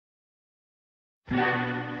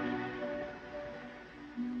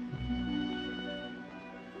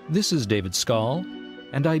This is David Skal,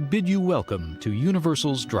 and I bid you welcome to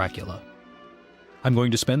Universal's Dracula. I'm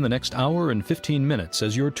going to spend the next hour and 15 minutes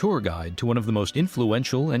as your tour guide to one of the most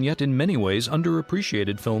influential and yet in many ways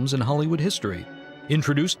underappreciated films in Hollywood history.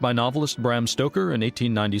 Introduced by novelist Bram Stoker in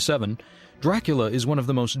 1897, Dracula is one of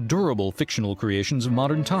the most durable fictional creations of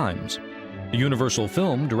modern times. The Universal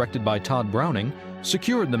film, directed by Todd Browning,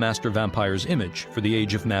 secured the master vampire's image for the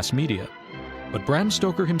age of mass media. But Bram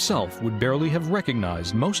Stoker himself would barely have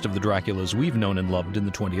recognized most of the Draculas we've known and loved in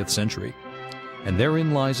the 20th century. And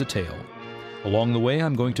therein lies a tale. Along the way,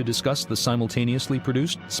 I'm going to discuss the simultaneously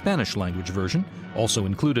produced Spanish-language version, also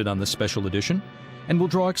included on this special edition, and we'll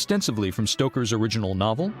draw extensively from Stoker's original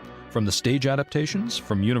novel, from the stage adaptations,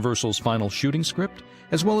 from Universal's final shooting script,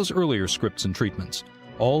 as well as earlier scripts and treatments,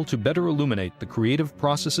 all to better illuminate the creative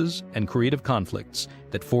processes and creative conflicts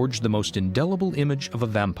that forged the most indelible image of a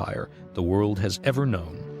vampire the world has ever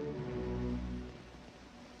known.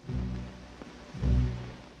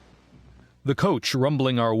 The coach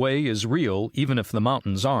rumbling our way is real, even if the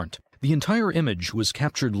mountains aren't. The entire image was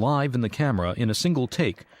captured live in the camera in a single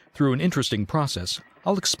take through an interesting process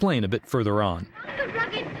I'll explain a bit further on. The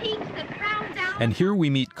rugged peaks that frown down. And here we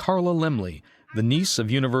meet Carla Laemmle, the niece of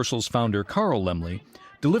Universal's founder Carl Laemmle,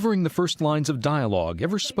 delivering the first lines of dialogue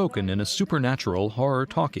ever spoken in a supernatural horror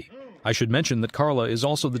talkie. I should mention that Carla is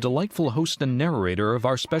also the delightful host and narrator of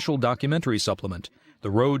our special documentary supplement, The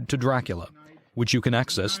Road to Dracula, which you can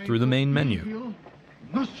access through the main menu.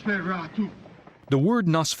 The word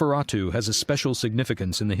Nosferatu has a special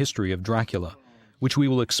significance in the history of Dracula, which we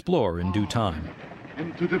will explore in due time.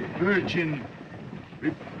 And to the Virgin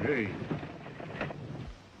we pray.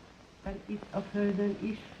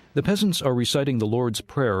 The peasants are reciting the Lord's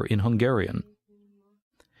Prayer in Hungarian.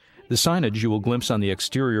 The signage you will glimpse on the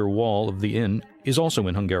exterior wall of the inn is also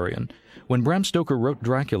in Hungarian. When Bram Stoker wrote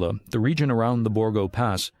Dracula, the region around the Borgo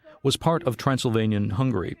Pass was part of Transylvanian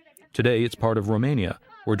Hungary. Today it's part of Romania,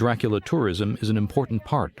 where Dracula tourism is an important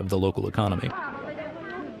part of the local economy.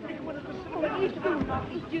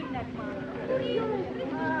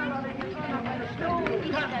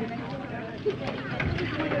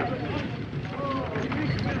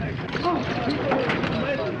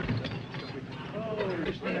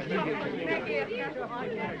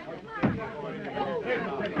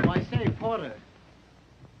 I say, Porter,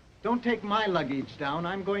 don't take my luggage down.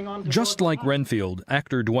 I'm going on to... Just like Renfield,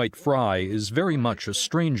 actor Dwight Fry is very much a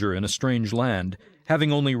stranger in a strange land,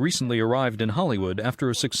 having only recently arrived in Hollywood after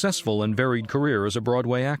a successful and varied career as a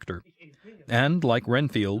Broadway actor. And, like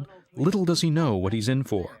Renfield, little does he know what he's in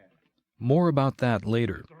for. More about that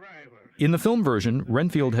later. In the film version,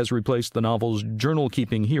 Renfield has replaced the novel's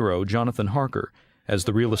journal-keeping hero, Jonathan Harker, as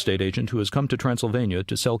the real estate agent who has come to Transylvania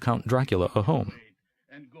to sell Count Dracula a home.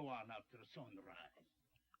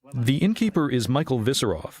 The innkeeper is Michael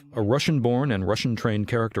Vissarov, a Russian-born and Russian-trained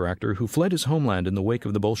character actor who fled his homeland in the wake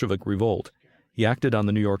of the Bolshevik revolt. He acted on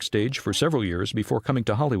the New York stage for several years before coming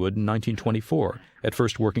to Hollywood in 1924, at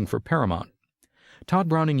first working for Paramount. Todd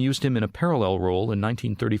Browning used him in a parallel role in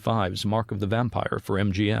 1935's Mark of the Vampire for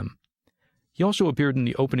MGM. He also appeared in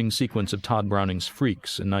the opening sequence of Todd Browning's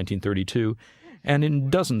Freaks in 1932, and in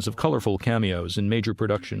dozens of colorful cameos in major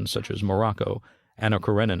productions such as Morocco, Anna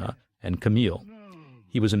Karenina, and Camille.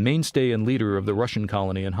 He was a mainstay and leader of the Russian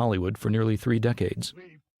colony in Hollywood for nearly 3 decades.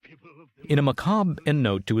 In a macabre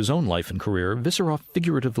endnote to his own life and career, Vissarov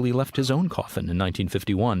figuratively left his own coffin in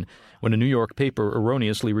 1951, when a New York paper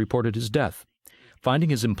erroneously reported his death. Finding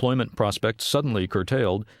his employment prospects suddenly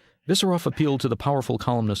curtailed, Vissarov appealed to the powerful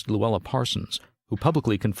columnist Luella Parsons, who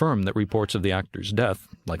publicly confirmed that reports of the actor's death,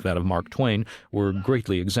 like that of Mark Twain, were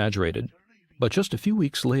greatly exaggerated. But just a few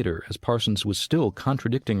weeks later, as Parsons was still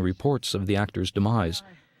contradicting reports of the actor's demise,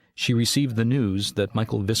 she received the news that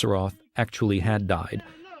Michael Vissarov actually had died,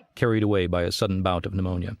 carried away by a sudden bout of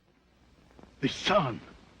pneumonia. The sun.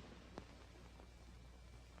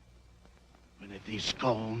 When it is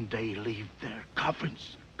gone, they leave their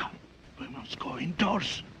coffins. Come, we must go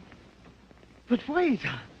indoors. But wait.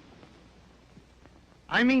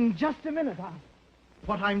 I mean, just a minute.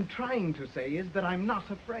 What I'm trying to say is that I'm not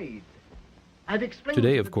afraid. I've explained...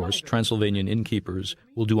 Today, of course, Transylvanian innkeepers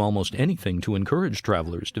will do almost anything to encourage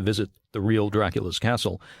travelers to visit the real Dracula's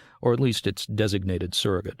castle, or at least its designated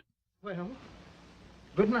surrogate. Well,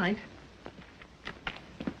 good night.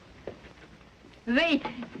 Wait,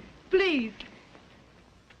 please.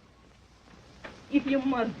 If you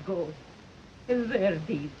must go, wear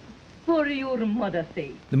these. For your mother's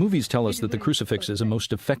sake. The movies tell us that the crucifix is a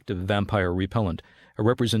most effective vampire repellent, a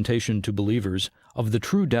representation to believers of the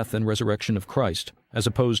true death and resurrection of Christ, as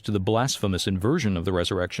opposed to the blasphemous inversion of the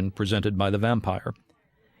resurrection presented by the vampire.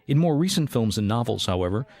 In more recent films and novels,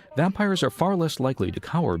 however, vampires are far less likely to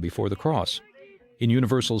cower before the cross. In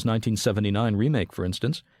Universal's 1979 remake, for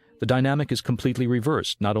instance, the dynamic is completely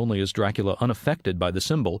reversed. Not only is Dracula unaffected by the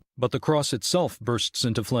symbol, but the cross itself bursts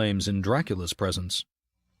into flames in Dracula's presence.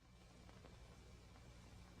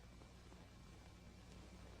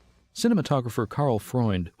 Cinematographer Karl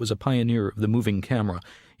Freund was a pioneer of the moving camera.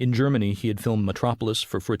 In Germany, he had filmed Metropolis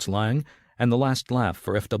for Fritz Lang and The Last Laugh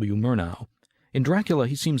for F.W. Murnau. In Dracula,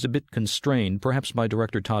 he seems a bit constrained, perhaps by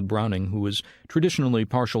director Todd Browning, who was traditionally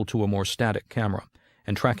partial to a more static camera,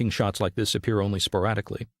 and tracking shots like this appear only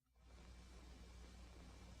sporadically.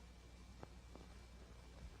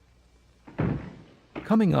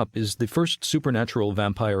 Coming up is the first supernatural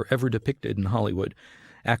vampire ever depicted in Hollywood,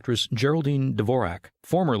 actress Geraldine Dvorak,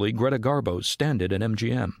 formerly Greta Garbo's stand-in at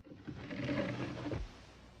MGM.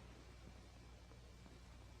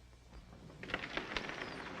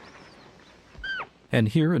 And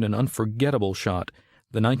here, in an unforgettable shot,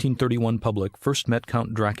 the 1931 public first met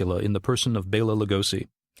Count Dracula in the person of Bela Lugosi.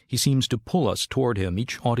 He seems to pull us toward him,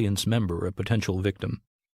 each audience member a potential victim.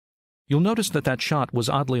 You'll notice that shot was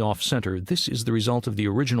oddly off-center. This is the result of the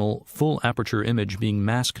original full-aperture image being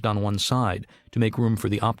masked on one side to make room for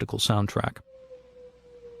the optical soundtrack.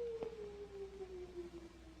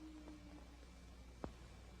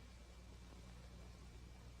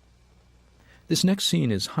 This next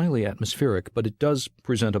scene is highly atmospheric, but it does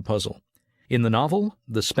present a puzzle. In the novel,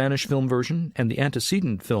 the Spanish film version, and the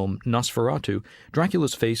antecedent film Nosferatu,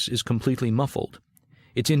 Dracula's face is completely muffled.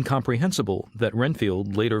 It's incomprehensible that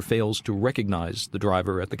Renfield later fails to recognize the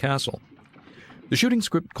driver at the castle. The shooting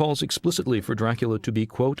script calls explicitly for Dracula to be,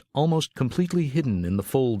 quote, almost completely hidden in the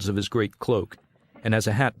folds of his great cloak, and has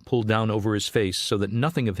a hat pulled down over his face so that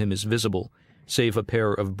nothing of him is visible, save a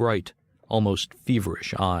pair of bright, almost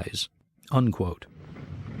feverish eyes, unquote.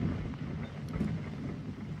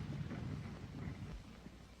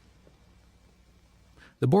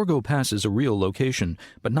 The Borgo Pass is a real location,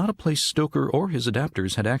 but not a place Stoker or his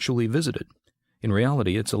adapters had actually visited. In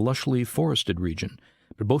reality, it's a lushly forested region,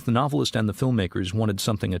 but both the novelist and the filmmakers wanted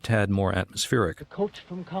something a tad more atmospheric. The coat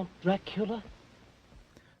from Count Dracula?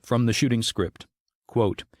 From the shooting script,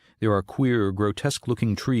 quote, there are queer,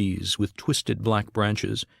 grotesque-looking trees with twisted black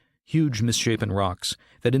branches, huge misshapen rocks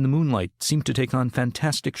that in the moonlight seem to take on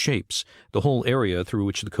fantastic shapes. The whole area through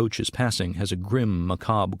which the coach is passing has a grim,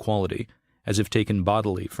 macabre quality, as if taken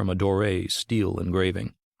bodily from a doré steel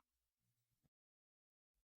engraving.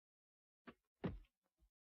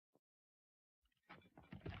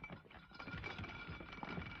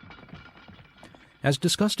 As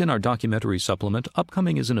discussed in our documentary supplement,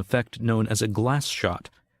 upcoming is an effect known as a glass shot.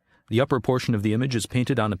 The upper portion of the image is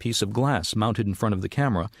painted on a piece of glass mounted in front of the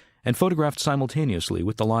camera and photographed simultaneously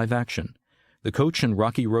with the live action. The coach and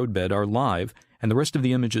rocky roadbed are live, and the rest of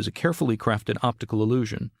the image is a carefully crafted optical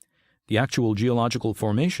illusion. The actual geological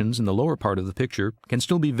formations in the lower part of the picture can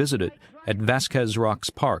still be visited at Vasquez Rocks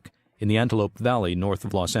Park in the Antelope Valley north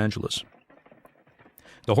of Los Angeles.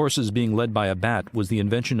 The horses being led by a bat was the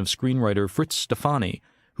invention of screenwriter Fritz Stefani,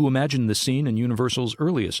 who imagined the scene in Universal's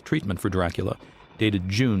earliest treatment for Dracula, dated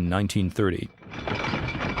June 1930.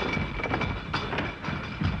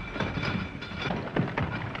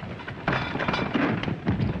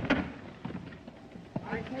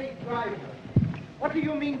 I say, driver, what do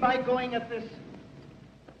you mean by going at this?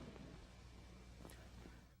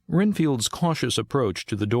 Renfield's cautious approach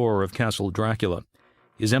to the door of Castle Dracula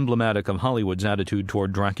is emblematic of Hollywood's attitude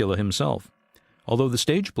toward Dracula himself. Although the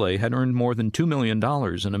stage play had earned more than $2 million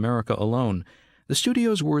in America alone, the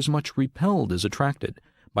studios were as much repelled as attracted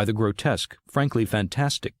by the grotesque, frankly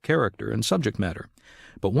fantastic character and subject matter.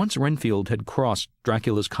 But once Renfield had crossed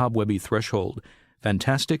Dracula's cobwebby threshold,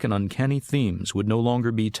 fantastic and uncanny themes would no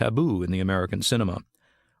longer be taboo in the American cinema.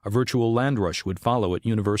 A virtual land rush would follow at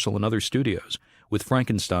Universal and other studios, with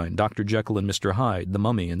Frankenstein, Dr. Jekyll and Mr. Hyde, The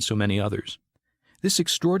Mummy, and so many others. This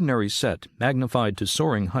extraordinary set, magnified to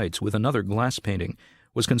soaring heights with another glass painting,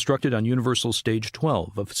 was constructed on Universal Stage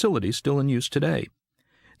 12, a facility still in use today.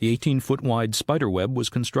 The 18-foot-wide spiderweb was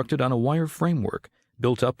constructed on a wire framework,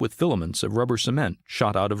 built up with filaments of rubber cement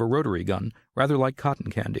shot out of a rotary gun, rather like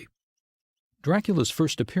cotton candy. Dracula's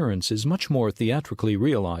first appearance is much more theatrically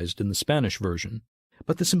realized in the Spanish version,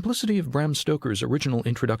 but the simplicity of Bram Stoker's original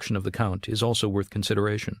introduction of the Count is also worth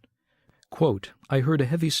consideration. Quote, I heard a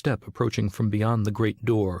heavy step approaching from beyond the great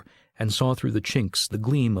door, and saw through the chinks the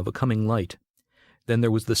gleam of a coming light. Then there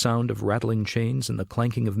was the sound of rattling chains and the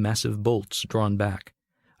clanking of massive bolts drawn back.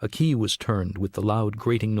 A key was turned with the loud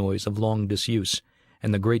grating noise of long disuse,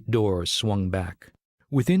 and the great door swung back.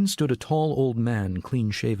 Within stood a tall old man,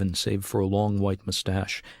 clean-shaven save for a long white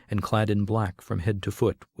mustache, and clad in black from head to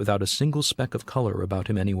foot, without a single speck of color about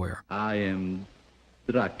him anywhere. I am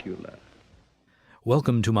Dracula.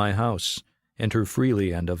 "Welcome to my house. Enter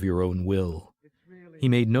freely and of your own will." He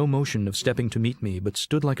made no motion of stepping to meet me, but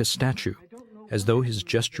stood like a statue, as though his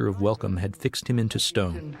gesture of welcome had fixed him into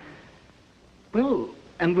stone. Well,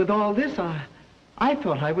 and with all this, I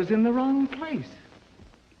thought I was in the wrong place.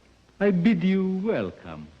 I bid you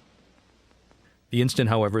welcome. The instant,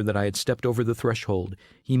 however, that I had stepped over the threshold,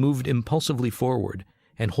 he moved impulsively forward,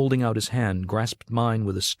 and holding out his hand, grasped mine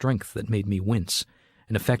with a strength that made me wince,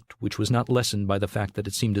 an effect which was not lessened by the fact that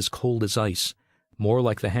it seemed as cold as ice, more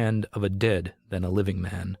like the hand of a dead than a living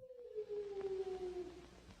man.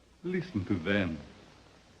 Listen to them.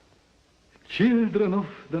 Children of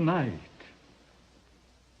the night.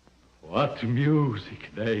 What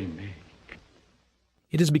music they make.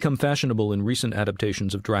 It has become fashionable in recent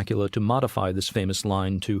adaptations of Dracula to modify this famous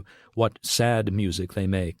line to "what sad music they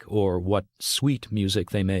make," or "what sweet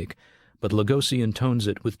music they make," but Lugosi intones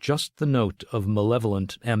it with just the note of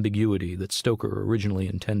malevolent ambiguity that Stoker originally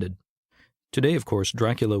intended. Today, of course,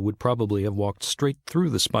 Dracula would probably have walked straight through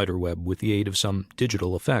the spiderweb with the aid of some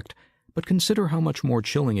digital effect, but consider how much more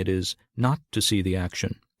chilling it is not to see the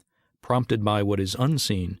action. Prompted by what is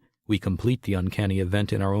unseen, we complete the uncanny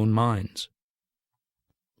event in our own minds.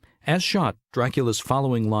 As shot, Dracula's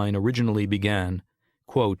following line originally began,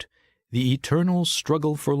 quote, "The eternal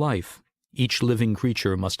struggle for life. Each living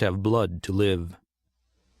creature must have blood to live."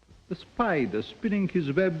 The spider spinning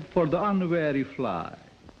his web for the unwary fly.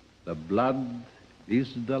 The blood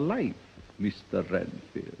is the life, Mr.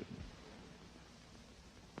 Renfield.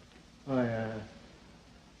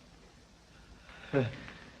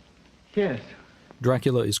 Yes.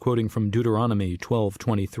 Dracula is quoting from Deuteronomy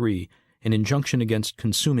 12:23, an injunction against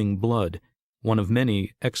consuming blood, one of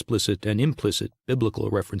many explicit and implicit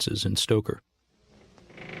biblical references in Stoker.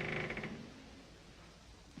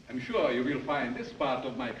 I'm sure you will find this part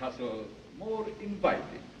of my castle more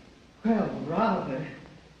inviting. Well, rather.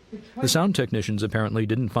 The sound technicians apparently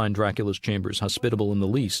didn't find Dracula's chambers hospitable in the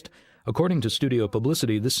least. According to studio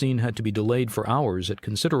publicity, this scene had to be delayed for hours at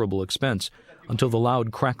considerable expense until the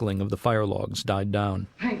loud crackling of the fire logs died down.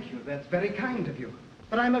 Thank you. That's very kind of you.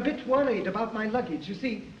 But I'm a bit worried about my luggage. You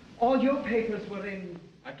see, all your papers were in...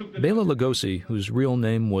 Bela Lugosi, whose real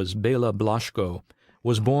name was Bela Blaschko,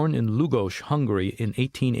 was born in Lugos, Hungary in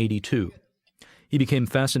 1882. He became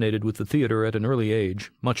fascinated with the theater at an early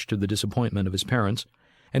age, much to the disappointment of his parents,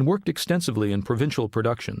 and worked extensively in provincial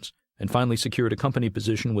productions, and finally secured a company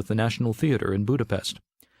position with the National Theatre in Budapest.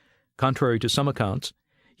 Contrary to some accounts,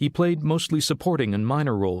 he played mostly supporting and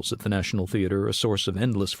minor roles at the National Theatre, a source of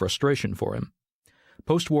endless frustration for him.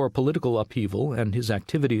 Post-war political upheaval and his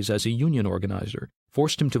activities as a union organizer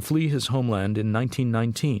forced him to flee his homeland in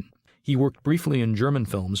 1919. He worked briefly in German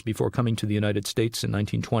films before coming to the United States in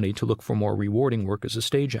 1920 to look for more rewarding work as a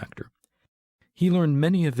stage actor. He learned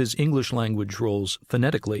many of his English-language roles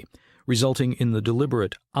phonetically, resulting in the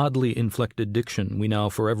deliberate, oddly inflected diction we now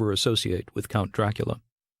forever associate with Count Dracula.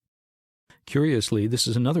 Curiously, this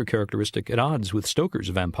is another characteristic at odds with Stoker's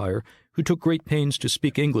vampire, who took great pains to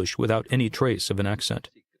speak English without any trace of an accent.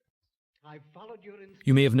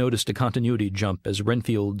 You may have noticed a continuity jump as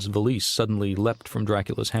Renfield's valise suddenly leapt from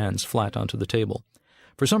Dracula's hands flat onto the table.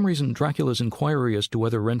 For some reason, Dracula's inquiry as to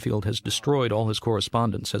whether Renfield has destroyed all his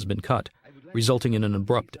correspondence has been cut, resulting in an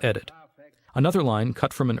abrupt edit. Another line,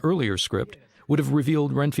 cut from an earlier script, would have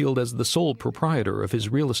revealed Renfield as the sole proprietor of his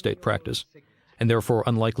real estate practice, and therefore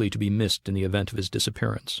unlikely to be missed in the event of his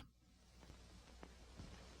disappearance.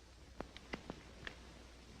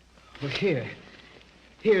 Well,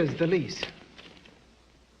 here's the lease.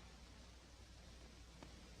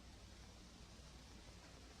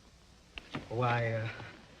 Why,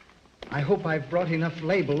 I hope I've brought enough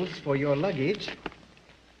labels for your luggage.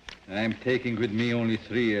 I'm taking with me only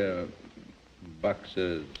 3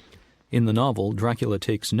 boxes. In the novel, Dracula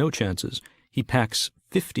takes no chances. He packs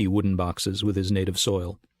 50 wooden boxes with his native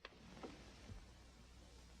soil.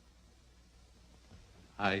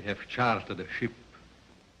 I have chartered a ship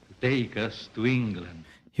to take us to England.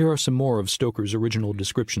 Here are some more of Stoker's original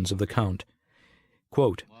descriptions of the Count.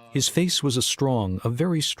 Quote, "His face was a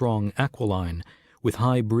very strong aquiline, with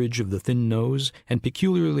high bridge of the thin nose and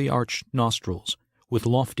peculiarly arched nostrils, with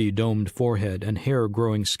lofty domed forehead and hair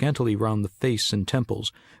growing scantily round the face and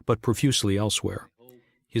temples, but profusely elsewhere.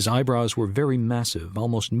 His eyebrows were very massive,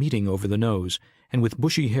 almost meeting over the nose, and with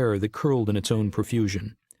bushy hair that curled in its own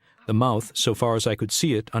profusion. The mouth, so far as I could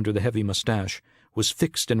see it under the heavy mustache, was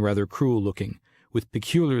fixed and rather cruel-looking, with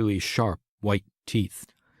peculiarly sharp white teeth."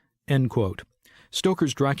 End quote.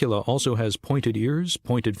 Stoker's Dracula also has pointed ears,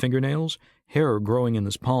 pointed fingernails, hair growing in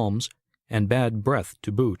his palms, and bad breath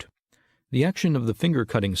to boot. The action of the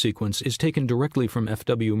finger-cutting sequence is taken directly from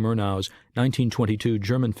F.W. Murnau's 1922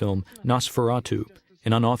 German film Nosferatu,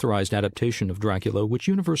 an unauthorized adaptation of Dracula which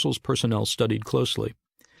Universal's personnel studied closely.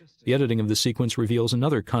 The editing of the sequence reveals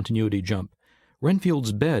another continuity jump.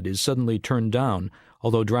 Renfield's bed is suddenly turned down,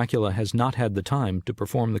 although Dracula has not had the time to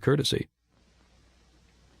perform the courtesy.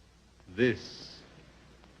 This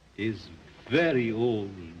is very old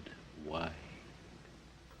wine.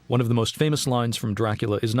 One of the most famous lines from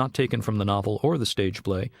Dracula is not taken from the novel or the stage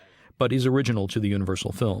play, but is original to the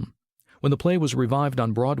Universal film. When the play was revived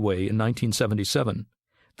on Broadway in 1977,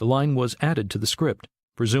 the line was added to the script,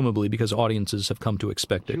 presumably because audiences have come to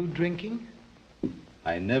expect it. You drinking?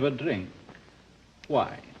 I never drink.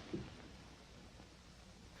 Why?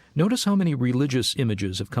 Notice how many religious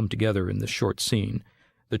images have come together in this short scene.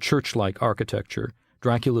 The church-like architecture,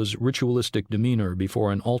 Dracula's ritualistic demeanor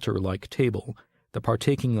before an altar-like table, the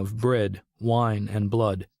partaking of bread, wine, and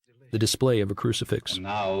blood, the display of a crucifix. And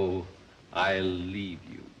now I'll leave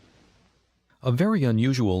you. A very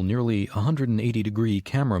unusual, nearly 180-degree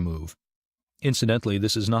camera move. Incidentally,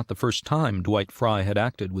 this is not the first time Dwight Fry had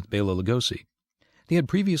acted with Bela Lugosi. They had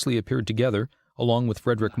previously appeared together, along with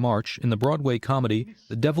Frederick March, in the Broadway comedy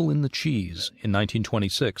The Devil in the Cheese in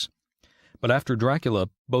 1926. But after Dracula,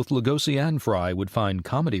 both Lugosi and Fry would find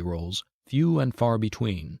comedy roles few and far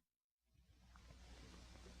between.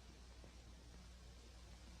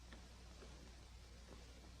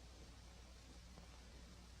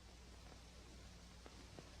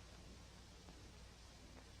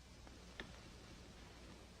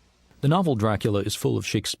 The novel Dracula is full of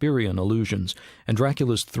Shakespearean allusions, and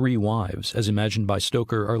Dracula's three wives, as imagined by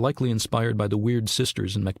Stoker, are likely inspired by the weird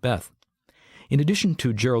sisters in Macbeth. In addition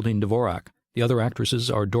to Geraldine Dvorak, the other actresses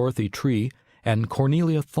are Dorothy Tree and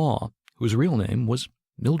Cornelia Thaw, whose real name was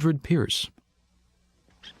Mildred Pierce.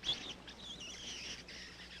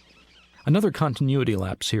 Another continuity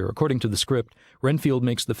lapse here. According to the script, Renfield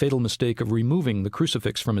makes the fatal mistake of removing the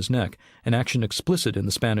crucifix from his neck, an action explicit in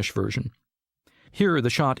the Spanish version. Here, the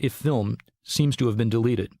shot, if filmed, seems to have been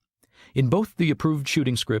deleted. In both the approved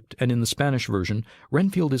shooting script and in the Spanish version,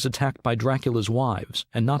 Renfield is attacked by Dracula's wives,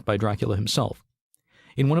 and not by Dracula himself.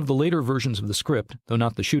 In one of the later versions of the script, though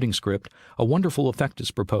not the shooting script, a wonderful effect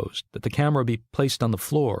is proposed, that the camera be placed on the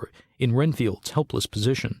floor, in Renfield's helpless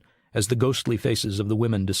position, as the ghostly faces of the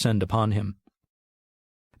women descend upon him.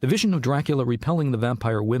 The vision of Dracula repelling the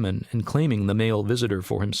vampire women and claiming the male visitor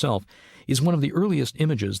for himself is one of the earliest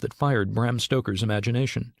images that fired Bram Stoker's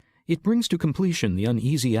imagination. It brings to completion the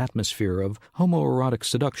uneasy atmosphere of homoerotic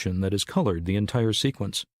seduction that has colored the entire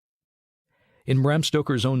sequence. In Bram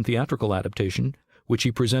Stoker's own theatrical adaptation, which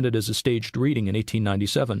he presented as a staged reading in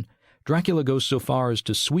 1897, Dracula goes so far as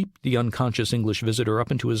to sweep the unconscious English visitor up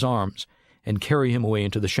into his arms and carry him away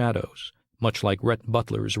into the shadows, much like Rhett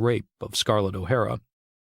Butler's rape of Scarlett O'Hara.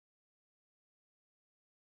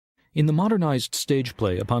 In the modernized stage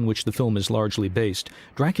play upon which the film is largely based,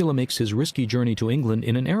 Dracula makes his risky journey to England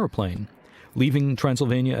in an aeroplane, leaving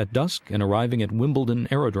Transylvania at dusk and arriving at Wimbledon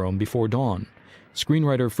Aerodrome before dawn.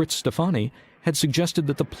 Screenwriter Fritz Stefani had suggested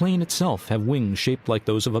that the plane itself have wings shaped like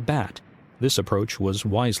those of a bat. This approach was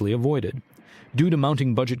wisely avoided. Due to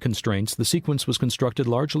mounting budget constraints, the sequence was constructed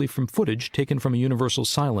largely from footage taken from a Universal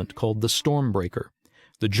silent called The Stormbreaker.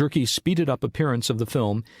 The jerky, speeded-up appearance of the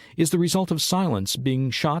film is the result of silence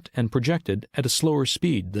being shot and projected at a slower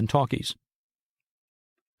speed than talkies.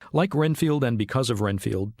 Like Renfield and because of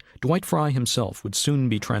Renfield, Dwight Fry himself would soon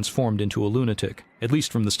be transformed into a lunatic, at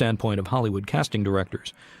least from the standpoint of Hollywood casting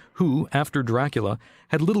directors, who, after Dracula,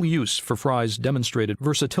 had little use for Fry's demonstrated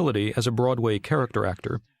versatility as a Broadway character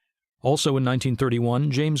actor. Also in 1931,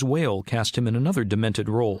 James Whale cast him in another demented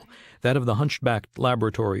role, that of the hunchbacked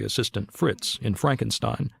laboratory assistant Fritz in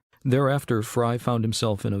Frankenstein. Thereafter, Fry found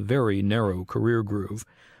himself in a very narrow career groove,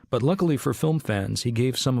 but luckily for film fans, he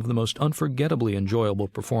gave some of the most unforgettably enjoyable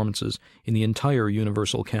performances in the entire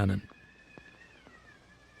Universal canon.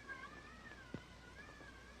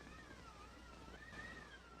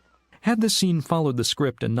 Had this scene followed the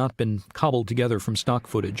script and not been cobbled together from stock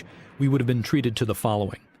footage, we would have been treated to the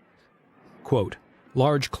following. Quote,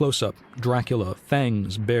 large close-up, Dracula,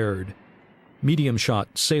 fangs bared. Medium shot,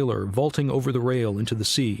 sailor vaulting over the rail into the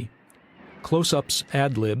sea. Close-ups,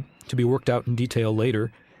 ad-lib, to be worked out in detail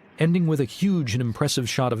later, ending with a huge and impressive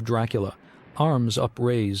shot of Dracula, arms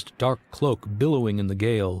upraised, dark cloak billowing in the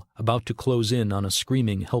gale, about to close in on a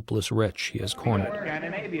screaming, helpless wretch he has cornered.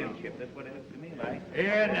 Scandinavian ship, that's what it looks to me like.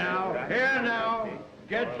 Here now,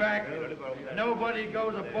 get back. Nobody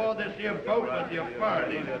goes aboard this here boat with your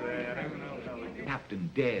party. Captain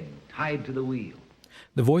dead, tied to the wheel.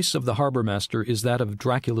 The voice of the harbor master is that of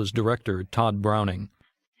Dracula's director, Todd Browning.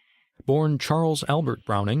 Born Charles Albert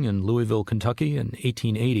Browning in Louisville, Kentucky in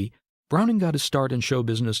 1880, Browning got his start in show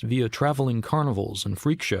business via traveling carnivals and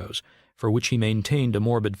freak shows, for which he maintained a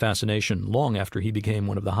morbid fascination long after he became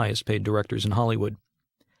one of the highest-paid directors in Hollywood.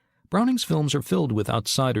 Browning's films are filled with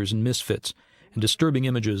outsiders and misfits, and disturbing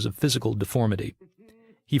images of physical deformity.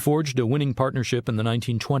 He forged a winning partnership in the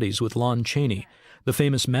 1920s with Lon Chaney, the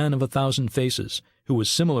famous man of 1,000 faces, who was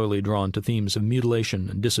similarly drawn to themes of mutilation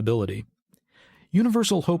and disability.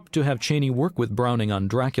 Universal hoped to have Chaney work with Browning on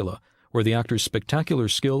Dracula, where the actor's spectacular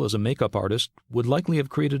skill as a makeup artist would likely have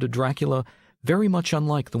created a Dracula very much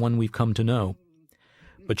unlike the one we've come to know.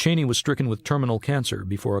 But Chaney was stricken with terminal cancer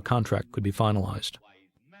before a contract could be finalized.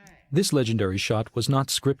 This legendary shot was not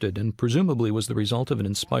scripted and presumably was the result of an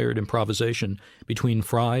inspired improvisation between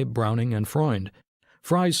Fry, Browning, and Freund.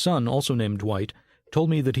 Fry's son, also named Dwight, told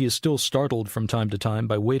me that he is still startled from time to time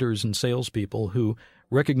by waiters and salespeople who,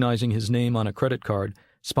 recognizing his name on a credit card,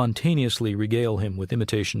 spontaneously regale him with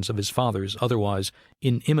imitations of his father's otherwise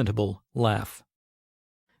inimitable laugh.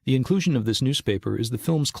 The inclusion of this newspaper is the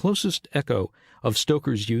film's closest echo of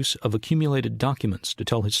Stoker's use of accumulated documents to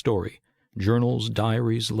tell his story: journals,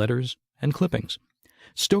 diaries, letters, and clippings.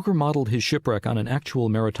 Stoker modeled his shipwreck on an actual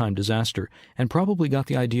maritime disaster and probably got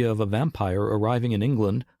the idea of a vampire arriving in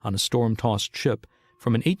England on a storm-tossed ship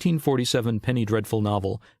from an 1847 penny dreadful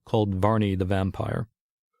novel called Varney the Vampire.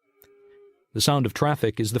 The sound of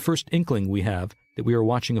traffic is the first inkling we have that we are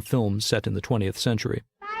watching a film set in the 20th century.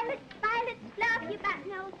 Violet, slap your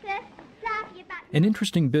button, old sis. Slap your button. An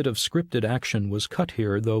interesting bit of scripted action was cut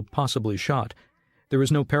here, though possibly shot. There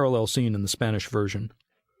is no parallel scene in the Spanish version.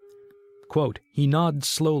 Quote, he nods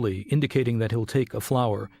slowly, indicating that he'll take a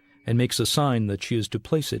flower, and makes a sign that she is to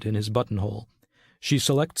place it in his buttonhole. She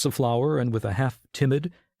selects a flower and with a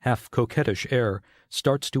half-timid, half-coquettish air,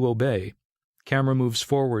 starts to obey. Camera moves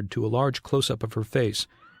forward to a large close-up of her face,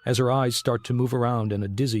 as her eyes start to move around in a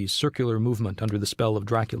dizzy, circular movement under the spell of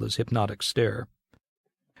Dracula's hypnotic stare.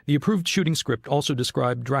 The approved shooting script also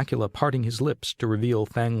described Dracula parting his lips to reveal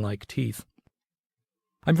fang-like teeth.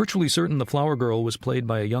 I'm virtually certain the flower girl was played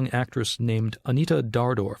by a young actress named Anita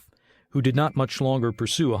Dardorf, who did not much longer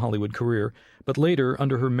pursue a Hollywood career, but later,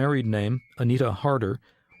 under her married name, Anita Harder,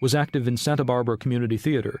 was active in Santa Barbara Community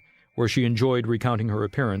Theater, where she enjoyed recounting her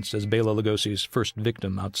appearance as Bela Lugosi's first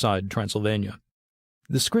victim outside Transylvania.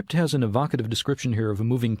 The script has an evocative description here of a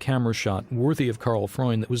moving camera shot worthy of Karl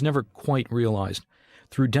Freund that was never quite realized.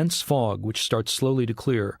 Through dense fog, which starts slowly to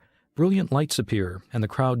clear, brilliant lights appear, and the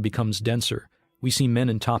crowd becomes denser. We see men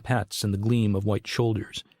in top hats and the gleam of white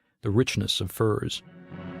shoulders, the richness of furs.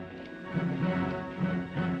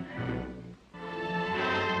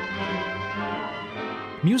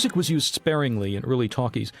 Music was used sparingly in early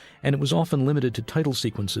talkies, and it was often limited to title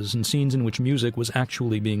sequences and scenes in which music was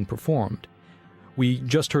actually being performed. We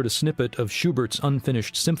just heard a snippet of Schubert's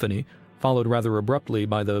unfinished symphony, followed rather abruptly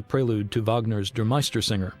by the prelude to Wagner's Der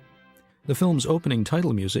Meistersinger. The film's opening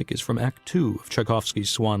title music is from Act 2 of Tchaikovsky's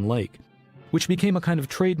Swan Lake, which became a kind of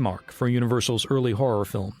trademark for Universal's early horror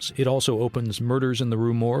films. It also opens Murders in the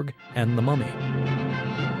Rue Morgue and The Mummy.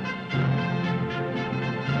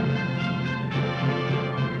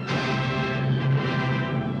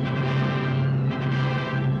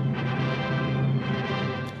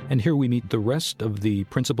 And here we meet the rest of the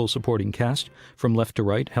principal supporting cast. From left to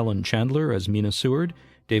right, Helen Chandler as Mina Seward,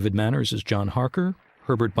 David Manners as John Harker,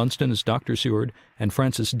 Herbert Bunston as Dr. Seward, and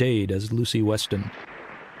Frances Dade as Lucy Weston.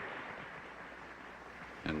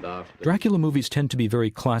 Dracula movies tend to be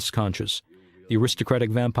very class-conscious. The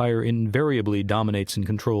aristocratic vampire invariably dominates and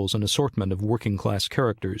controls an assortment of working-class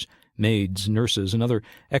characters, maids, nurses, and other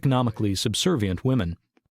economically subservient women.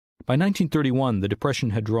 By 1931, the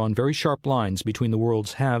Depression had drawn very sharp lines between the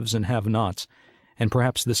world's haves and have-nots, and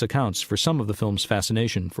perhaps this accounts for some of the film's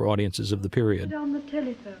fascination for audiences of the period. On the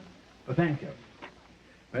telephone. Oh, thank you.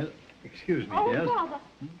 Well, excuse me, Oh, yes? Father,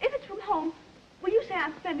 if it's from home, will you say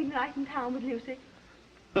I'm spending the night in town with Lucy?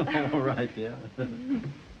 All right, yeah.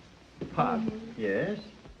 Pop, yes?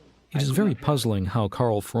 It is very puzzling how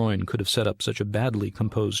Karl Freund could have set up such a badly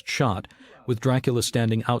composed shot, with Dracula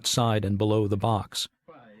standing outside and below the box.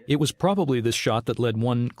 It was probably this shot that led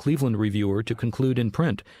one Cleveland reviewer to conclude in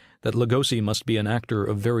print that Lugosi must be an actor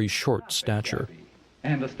of very short stature. I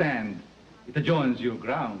understand. It adjoins your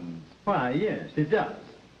grounds. Why, yes, it does.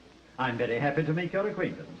 I'm very happy to make your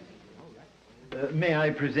acquaintance. May I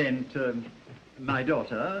present my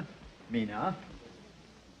daughter, Mina?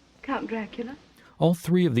 Count Dracula? All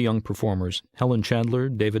three of the young performers, Helen Chandler,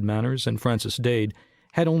 David Manners, and Frances Dade,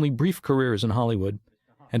 had only brief careers in Hollywood,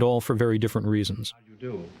 and all for very different reasons. How do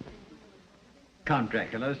you do? Count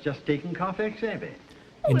Dracula's just taken Carfax Abbey.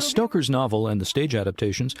 In Stoker's novel and the stage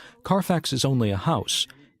adaptations, Carfax is only a house,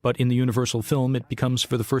 but in the Universal film it becomes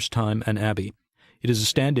for the first time an abbey. It is a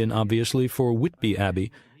stand-in, obviously, for Whitby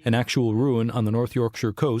Abbey, an actual ruin on the North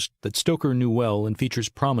Yorkshire coast that Stoker knew well and features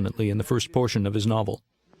prominently in the first portion of his novel.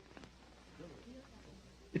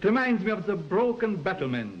 It reminds me of the broken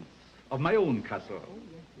battlements of my own castle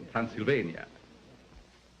in Transylvania.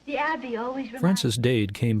 The Abbey always reminds Frances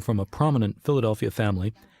Dade came from a prominent Philadelphia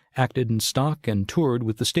family, acted in stock and toured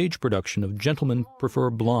with the stage production of Gentlemen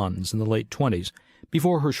Prefer Blondes in the late 20s,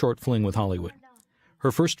 before her short fling with Hollywood.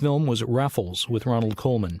 Her first film was Raffles with Ronald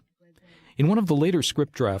Colman. In one of the later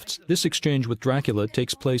script drafts, this exchange with Dracula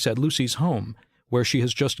takes place at Lucy's home, where she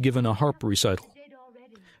has just given a harp recital.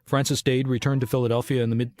 Frances Dade returned to Philadelphia in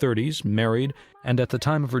the mid-30s, married, and at the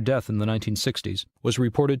time of her death in the 1960s, was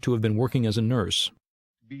reported to have been working as a nurse.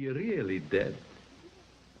 Be really dead.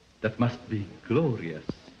 That must be glorious.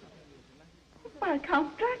 Why,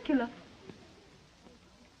 Count Dracula.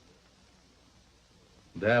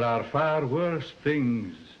 There are far worse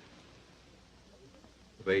things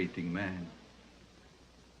awaiting man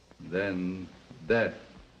than death.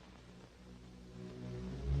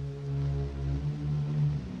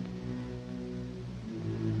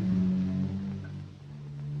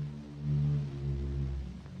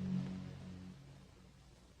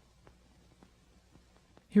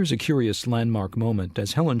 Here's a curious landmark moment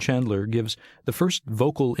as Helen Chandler gives the first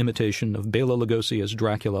vocal imitation of Bela Lugosi as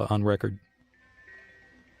Dracula on record.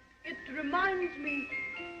 It reminds me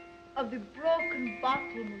of the broken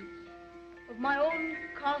battlements of my own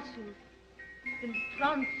castle in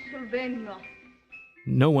Transylvania.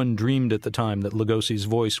 No one dreamed at the time that Lugosi's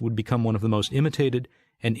voice would become one of the most imitated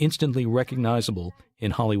and instantly recognizable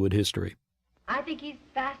in Hollywood history. I think he's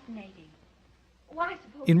fascinating. Why,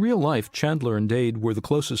 suppose... In real life, Chandler and Dade were the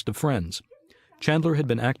closest of friends. Chandler had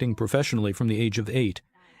been acting professionally from the age of 8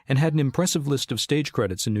 and had an impressive list of stage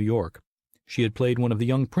credits in New York. She had played one of the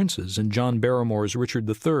young princes in John Barrymore's Richard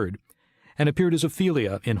III and appeared as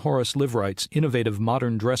Ophelia in Horace Liveright's innovative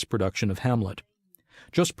modern dress production of Hamlet.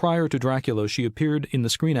 Just prior to Dracula, she appeared in the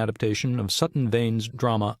screen adaptation of Sutton Vane's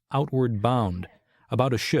drama Outward Bound,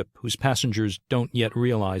 about a ship whose passengers don't yet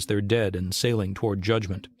realize they're dead and sailing toward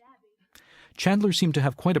judgment. Chandler seemed to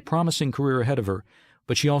have quite a promising career ahead of her,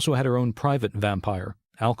 but she also had her own private vampire,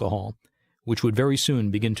 alcohol, which would very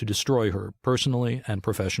soon begin to destroy her personally and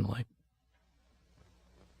professionally.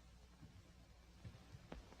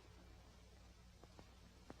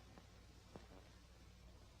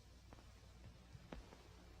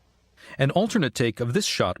 An alternate take of this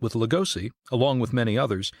shot with Lugosi, along with many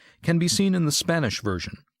others, can be seen in the Spanish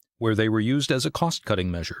version, where they were used as a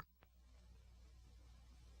cost-cutting measure.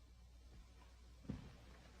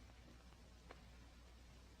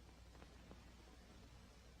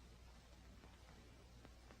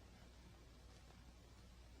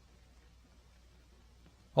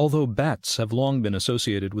 Although bats have long been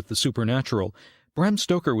associated with the supernatural, Bram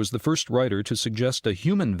Stoker was the first writer to suggest a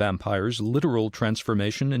human vampire's literal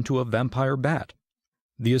transformation into a vampire bat.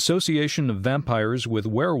 The association of vampires with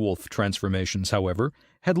werewolf transformations, however,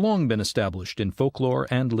 had long been established in folklore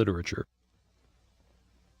and literature.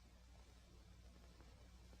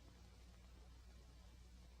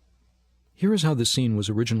 Here is how the scene was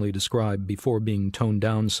originally described before being toned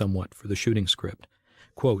down somewhat for the shooting script.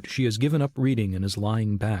 Quote, "She has given up reading and is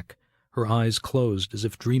lying back, her eyes closed as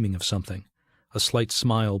if dreaming of something. A slight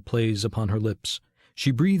smile plays upon her lips.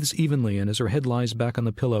 She breathes evenly, and as her head lies back on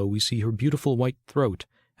the pillow, we see her beautiful white throat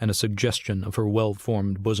and a suggestion of her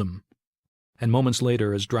well-formed bosom." And moments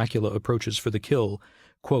later, as Dracula approaches for the kill,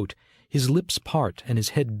 quote, "His lips part and his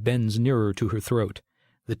head bends nearer to her throat.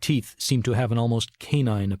 The teeth seem to have an almost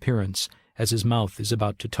canine appearance as his mouth is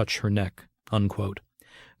about to touch her neck." Unquote.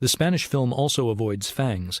 The Spanish film also avoids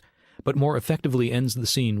fangs, but more effectively ends the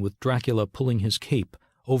scene with Dracula pulling his cape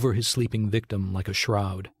over his sleeping victim like a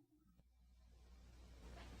shroud.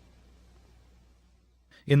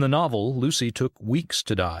 In the novel, Lucy took weeks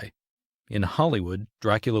to die. In Hollywood,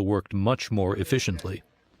 Dracula worked much more efficiently.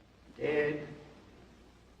 Dead.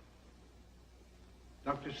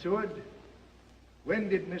 Dr. Seward, when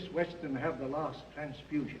did Miss Weston have the last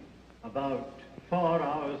transfusion? About 4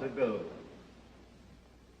 hours ago.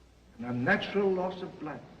 An unnatural loss of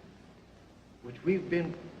blood, which we've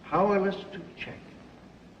been powerless to check.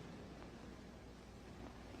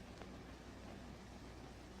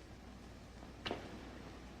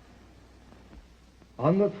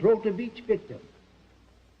 On the throat of each victim,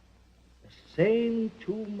 the same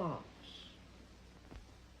two marks.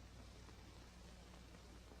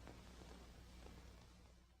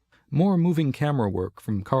 More moving camera work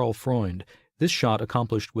from Karl Freund, this shot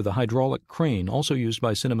accomplished with a hydraulic crane also used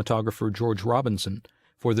by cinematographer George Robinson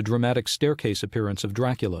for the dramatic staircase appearance of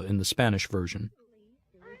Dracula in the Spanish version.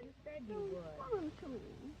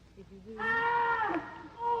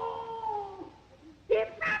 He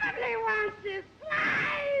probably wants his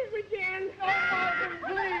flies again. Oh, Martin,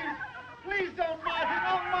 please. Please don't, Martin.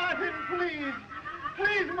 Oh, Martin, please.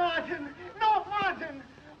 Please, Martin. No, Martin.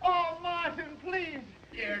 Oh, Martin, please.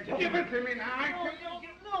 Here, give it to me now.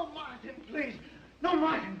 No, Martin, please. No,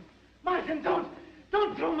 Martin. Martin, don't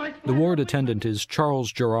throw my... The ward attendant is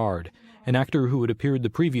Charles Gerard, an actor who had appeared the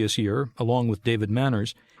previous year, along with David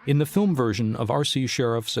Manners, in the film version of R.C.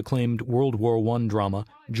 Sheriff's acclaimed World War I drama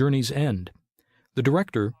Journey's End. The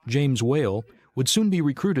director, James Whale, would soon be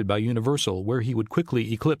recruited by Universal, where he would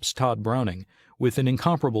quickly eclipse Todd Browning, with an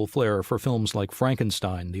incomparable flair for films like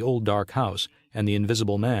Frankenstein, The Old Dark House, and The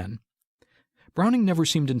Invisible Man. Browning never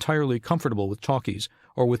seemed entirely comfortable with talkies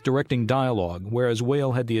or with directing dialogue, whereas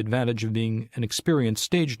Whale had the advantage of being an experienced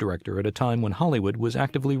stage director at a time when Hollywood was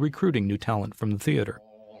actively recruiting new talent from the theater.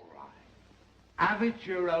 All right. Have it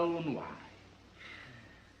your own way.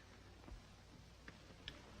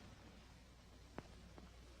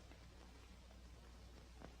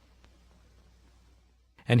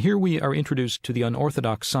 And here we are introduced to the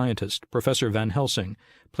unorthodox scientist, Professor Van Helsing,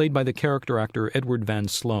 played by the character actor Edward Van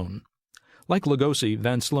Sloan. Like Lugosi,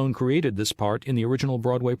 Van Sloan created this part in the original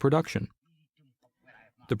Broadway production.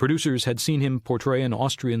 The producers had seen him portray an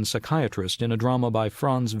Austrian psychiatrist in a drama by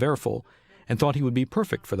Franz Werfel and thought he would be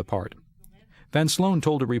perfect for the part. Van Sloan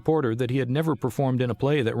told a reporter that he had never performed in a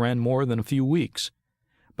play that ran more than a few weeks,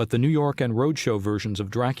 but the New York and roadshow versions of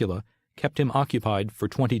Dracula kept him occupied for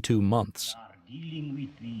 22 months. Dealing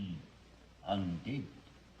with the undead.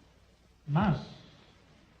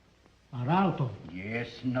 Nosferatu. Yes,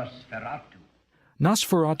 Nosferatu.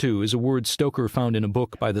 Nosferatu is a word Stoker found in a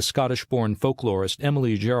book by the Scottish-born folklorist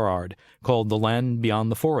Emily Gerard called The Land Beyond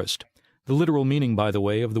the Forest, the literal meaning, by the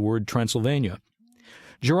way, of the word Transylvania.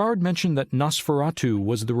 Gerard mentioned that Nosferatu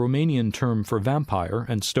was the Romanian term for vampire,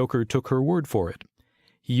 and Stoker took her word for it.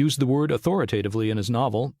 He used the word authoritatively in his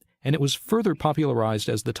novel, and it was further popularized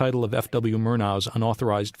as the title of F.W. Murnau's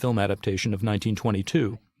unauthorized film adaptation of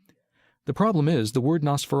 1922. The problem is the word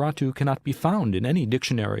Nosferatu cannot be found in any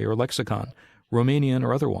dictionary or lexicon, Romanian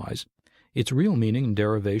or otherwise. Its real meaning and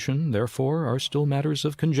derivation, therefore, are still matters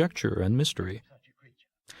of conjecture and mystery.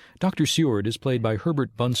 Dr. Seward is played by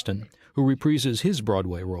Herbert Bunston, who reprises his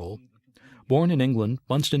Broadway role. Born in England,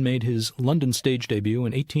 Bunston made his London stage debut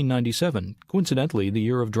in 1897, coincidentally the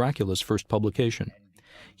year of Dracula's first publication.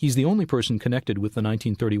 He's the only person connected with the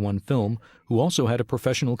 1931 film who also had a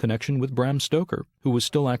professional connection with Bram Stoker, who was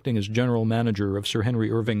still acting as general manager of Sir Henry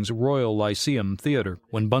Irving's Royal Lyceum Theatre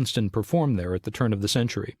when Bunston performed there at the turn of the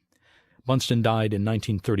century. Bunston died in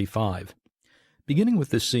 1935. Beginning with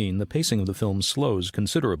this scene, the pacing of the film slows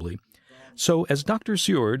considerably. So, as Dr.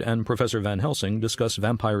 Seward and Professor Van Helsing discuss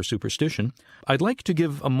vampire superstition, I'd like to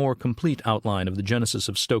give a more complete outline of the genesis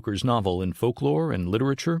of Stoker's novel in folklore and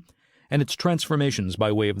literature, and its transformations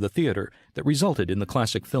by way of the theater that resulted in the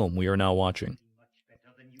classic film we are now watching.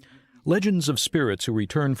 Legends of spirits who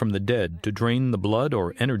return from the dead to drain the blood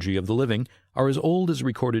or energy of the living are as old as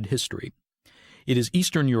recorded history. It is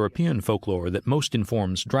Eastern European folklore that most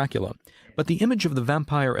informs Dracula, but the image of the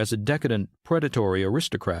vampire as a decadent, predatory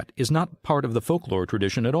aristocrat is not part of the folklore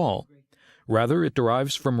tradition at all. Rather, it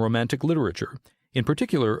derives from Romantic literature, in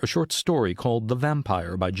particular a short story called The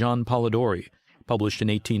Vampire by John Polidori, published in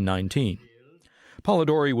 1819.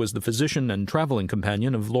 Polidori was the physician and traveling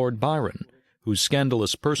companion of Lord Byron, whose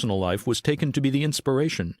scandalous personal life was taken to be the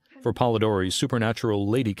inspiration for Polidori's supernatural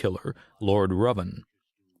lady-killer, Lord Ruthven.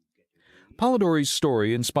 Polidori's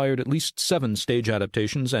story inspired at least 7 stage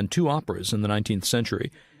adaptations and 2 operas in the 19th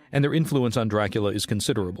century, and their influence on Dracula is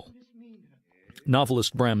considerable.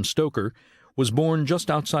 Novelist Bram Stoker was born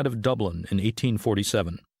just outside of Dublin in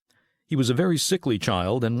 1847. He was a very sickly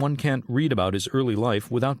child, and one can't read about his early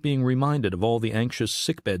life without being reminded of all the anxious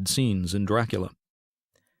sickbed scenes in Dracula.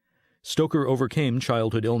 Stoker overcame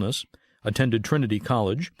childhood illness, attended Trinity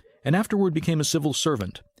College, and afterward became a civil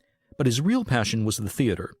servant. But his real passion was the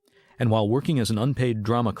theater, and while working as an unpaid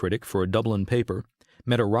drama critic for a Dublin paper,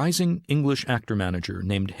 met a rising English actor manager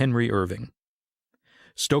named Henry Irving.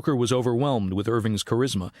 Stoker was overwhelmed with Irving's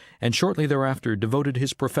charisma, and shortly thereafter devoted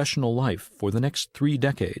his professional life for the next 3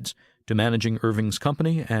 decades to managing Irving's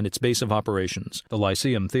company and its base of operations, the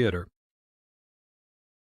Lyceum Theatre.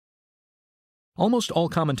 Almost all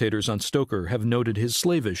commentators on Stoker have noted his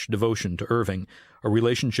slavish devotion to Irving, a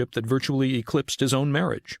relationship that virtually eclipsed his own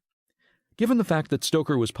marriage. Given the fact that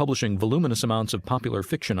Stoker was publishing voluminous amounts of popular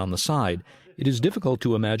fiction on the side, it is difficult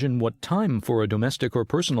to imagine what time for a domestic or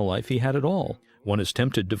personal life he had at all. One is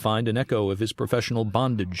tempted to find an echo of his professional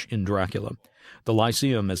bondage in Dracula, the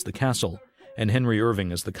Lyceum as the castle, and Henry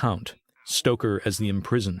Irving as the Count, Stoker as the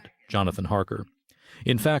imprisoned, Jonathan Harker.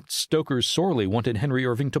 In fact, Stoker sorely wanted Henry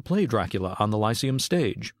Irving to play Dracula on the Lyceum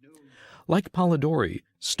stage. Like Polidori,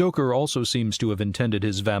 Stoker also seems to have intended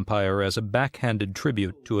his vampire as a backhanded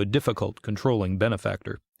tribute to a difficult, controlling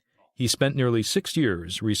benefactor. He spent nearly 6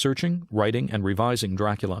 years researching, writing, and revising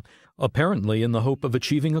Dracula, apparently in the hope of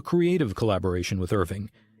achieving a creative collaboration with Irving,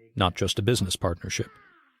 not just a business partnership.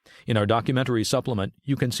 In our documentary supplement,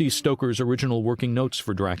 you can see Stoker's original working notes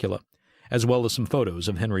for Dracula, as well as some photos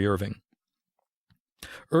of Henry Irving.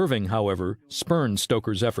 Irving, however, spurned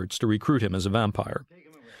Stoker's efforts to recruit him as a vampire.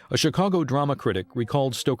 A Chicago drama critic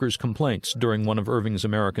recalled Stoker's complaints during one of Irving's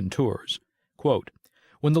American tours. Quote,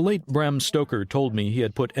 "When the late Bram Stoker told me he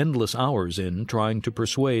had put endless hours in trying to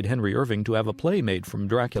persuade Henry Irving to have a play made from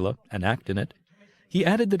Dracula and act in it, he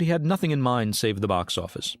added that he had nothing in mind save the box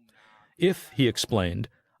office. If, he explained,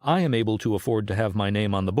 I am able to afford to have my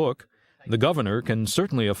name on the book, the governor can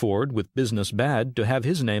certainly afford, with business bad, to have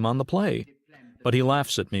his name on the play. But he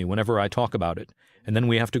laughs at me whenever I talk about it, and then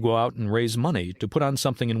we have to go out and raise money to put on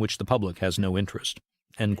something in which the public has no interest."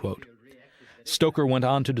 End quote. Stoker went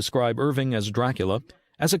on to describe Irving as Dracula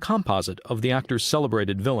as a composite of the actor's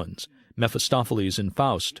celebrated villains, Mephistopheles in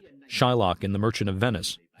Faust, Shylock in The Merchant of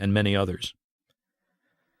Venice, and many others.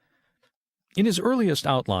 In his earliest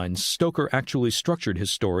outlines, Stoker actually structured his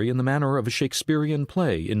story in the manner of a Shakespearean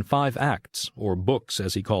play in 5 acts, or books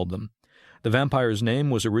as he called them. The vampire's name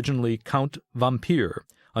was originally Count Vampire,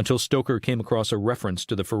 until Stoker came across a reference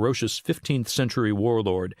to the ferocious 15th-century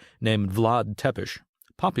warlord named Vlad Tepes,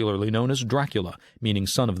 popularly known as Dracula, meaning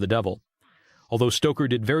son of the devil. Although Stoker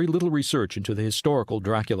did very little research into the historical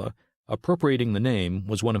Dracula, appropriating the name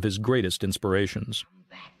was one of his greatest inspirations.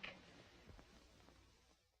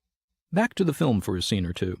 Back to the film for a scene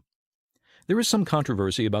or two. There is some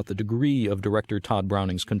controversy about the degree of director Todd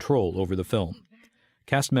Browning's control over the film.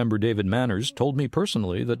 Cast member David Manners told me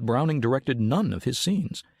personally that Browning directed none of his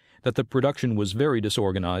scenes, that the production was very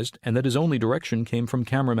disorganized, and that his only direction came from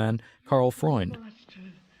cameraman Carl Freund. Master,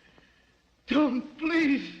 don't,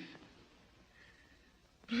 please.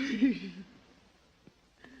 Please.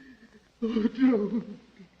 Oh, don't.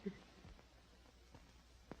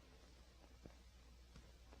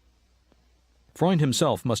 Freund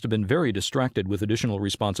himself must have been very distracted with additional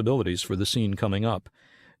responsibilities for the scene coming up.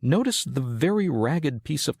 Notice the very ragged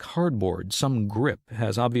piece of cardboard some grip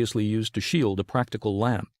has obviously used to shield a practical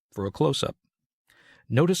lamp for a close-up.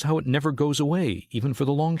 Notice how it never goes away, even for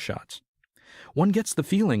the long shots. One gets the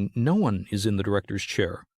feeling no one is in the director's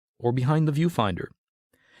chair or behind the viewfinder.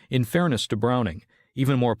 In fairness to Browning,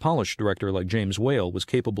 even a more polished director like James Whale was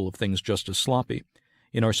capable of things just as sloppy.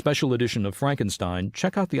 In our special edition of Frankenstein,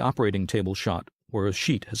 check out the operating table shot where a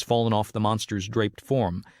sheet has fallen off the monster's draped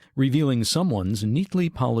form, revealing someone's neatly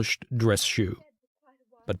polished dress shoe.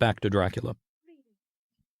 But back to Dracula.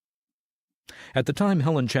 At the time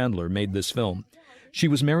Helen Chandler made this film, she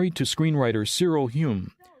was married to screenwriter Cyril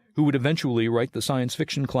Hume, who would eventually write the science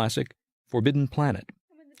fiction classic Forbidden Planet.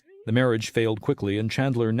 The marriage failed quickly, and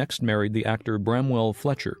Chandler next married the actor Bramwell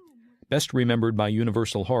Fletcher, best remembered by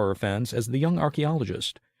Universal horror fans as the young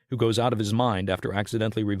archaeologist who goes out of his mind after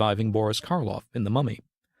accidentally reviving Boris Karloff in The Mummy.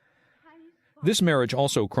 This marriage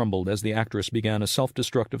also crumbled as the actress began a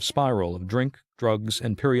self-destructive spiral of drink, drugs,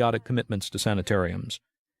 and periodic commitments to sanitariums.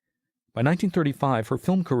 By 1935, her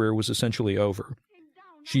film career was essentially over.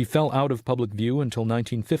 She fell out of public view until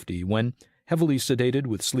 1950, when, heavily sedated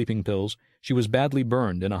with sleeping pills, she was badly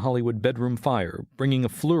burned in a Hollywood bedroom fire, bringing a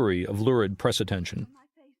flurry of lurid press attention.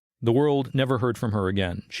 The world never heard from her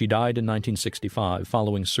again. She died in 1965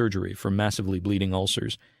 following surgery for massively bleeding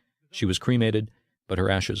ulcers. She was cremated, but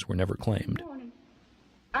her ashes were never claimed.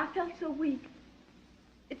 I felt so weak.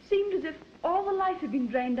 It seemed as if all the life had been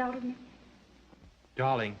drained out of me.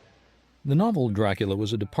 Darling. The novel Dracula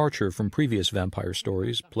was a departure from previous vampire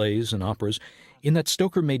stories, plays, and operas, in that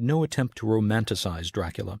Stoker made no attempt to romanticize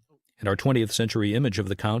Dracula, and our 20th century image of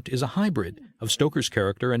the Count is a hybrid of Stoker's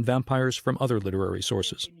character and vampires from other literary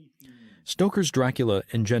sources. Stoker's Dracula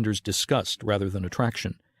engenders disgust rather than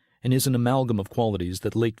attraction, and is an amalgam of qualities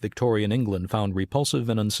that late Victorian England found repulsive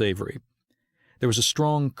and unsavory. There was a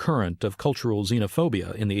strong current of cultural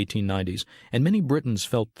xenophobia in the 1890s, and many Britons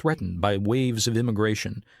felt threatened by waves of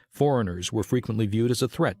immigration. Foreigners were frequently viewed as a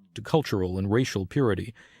threat to cultural and racial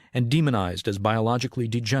purity, and demonized as biologically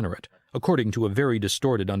degenerate, according to a very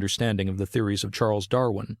distorted understanding of the theories of Charles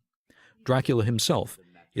Darwin. Dracula himself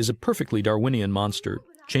is a perfectly Darwinian monster,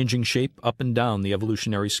 changing shape up and down the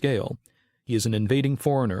evolutionary scale. He is an invading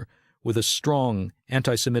foreigner with a strong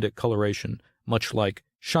anti-Semitic coloration, much like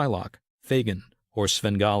Shylock, Fagin, or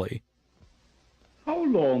Svengali. How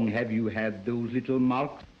long have you had those little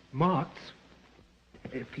marks? Marks?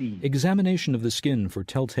 Please. Examination of the skin for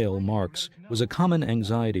telltale marks was a common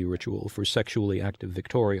anxiety ritual for sexually active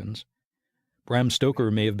Victorians. Bram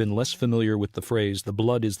Stoker may have been less familiar with the phrase "the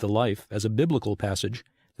blood is the life" as a biblical passage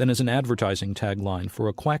than as an advertising tagline for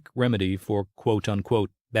a quack remedy for quote-unquote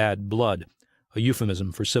bad blood, a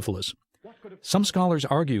euphemism for syphilis. Some scholars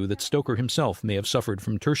argue that Stoker himself may have suffered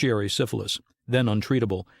from tertiary syphilis, then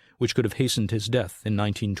untreatable, which could have hastened his death in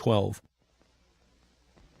 1912.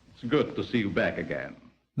 It's good to see you back again.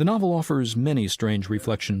 The novel offers many strange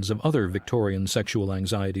reflections of other Victorian sexual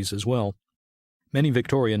anxieties as well. Many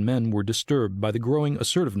Victorian men were disturbed by the growing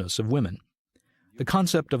assertiveness of women. The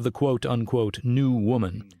concept of the quote-unquote new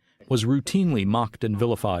woman was routinely mocked and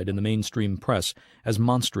vilified in the mainstream press as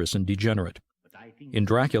monstrous and degenerate. In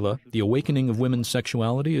Dracula, the awakening of women's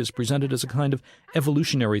sexuality is presented as a kind of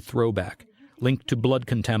evolutionary throwback, linked to blood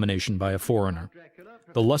contamination by a foreigner.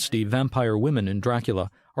 The lusty vampire women in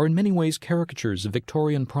Dracula are in many ways caricatures of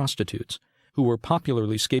Victorian prostitutes, who were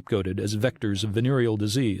popularly scapegoated as vectors of venereal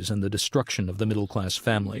disease and the destruction of the middle-class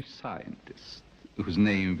family. Scientist whose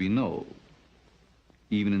name we know,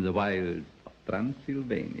 even in the wilds of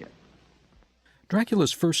Transylvania.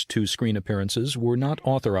 Dracula's first two screen appearances were not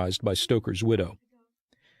authorized by Stoker's widow.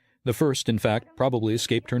 The first, in fact, probably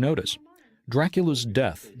escaped her notice. Dracula's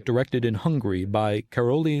Death, directed in Hungary by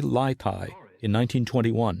Károly Lajtai in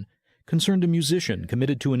 1921, concerned a musician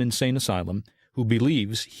committed to an insane asylum who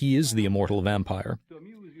believes he is the immortal vampire.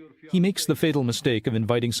 He makes the fatal mistake of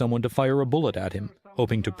inviting someone to fire a bullet at him,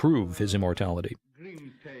 hoping to prove his immortality.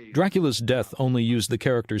 Dracula's Death only used the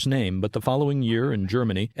character's name, but the following year in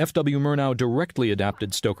Germany, F.W. Murnau directly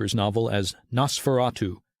adapted Stoker's novel as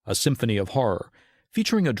Nosferatu, a symphony of horror,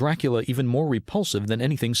 featuring a Dracula even more repulsive than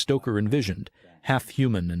anything Stoker envisioned, half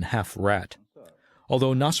human and half rat.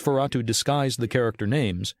 Although Nosferatu disguised the character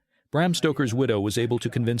names, Bram Stoker's widow was able to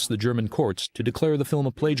convince the German courts to declare the film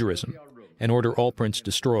a plagiarism and order all prints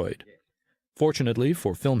destroyed. Fortunately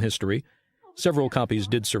for film history, several copies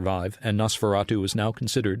did survive, and Nosferatu is now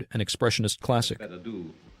considered an expressionist classic. Better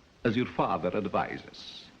do as your father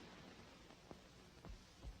advises.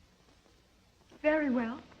 Very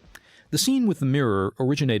well. The scene with the mirror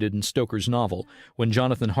originated in Stoker's novel, when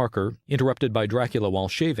Jonathan Harker, interrupted by Dracula while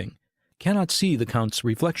shaving, cannot see the Count's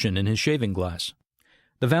reflection in his shaving glass.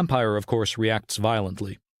 The vampire, of course, reacts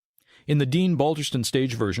violently. In the Dean Balderston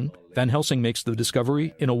stage version, Van Helsing makes the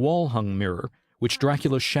discovery in a wall-hung mirror, which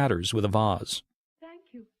Dracula shatters with a vase. Thank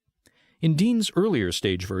you. In Dean's earlier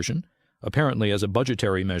stage version, apparently as a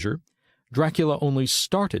budgetary measure, Dracula only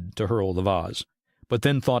started to hurl the vase, but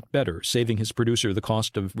then thought better, saving his producer the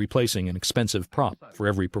cost of replacing an expensive prop for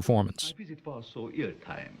every performance. My visit was so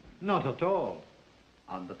ill-timed. Not at all.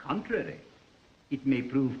 On the contrary, it may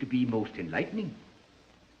prove to be most enlightening.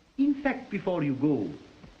 In fact, before you go,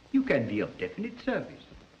 you can be of definite service.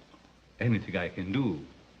 Anything I can do,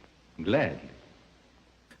 gladly.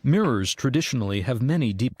 Mirrors traditionally have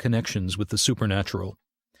many deep connections with the supernatural.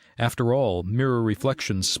 After all, mirror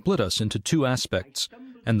reflections split us into two aspects,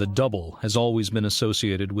 and the double has always been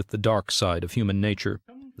associated with the dark side of human nature,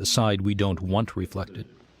 the side we don't want reflected.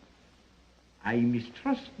 I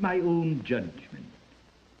mistrust my own judgment.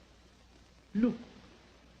 Look.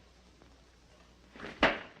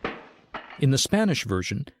 In the Spanish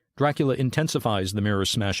version, Dracula intensifies the mirror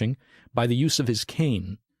smashing by the use of his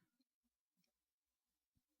cane.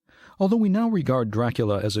 Although we now regard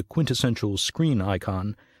Dracula as a quintessential screen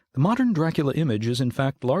icon, the modern Dracula image is in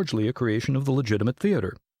fact largely a creation of the legitimate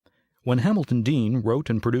theater. When Hamilton Dean wrote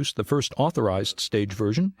and produced the first authorized stage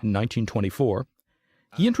version in 1924,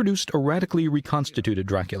 he introduced a radically reconstituted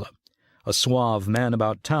Dracula, a suave man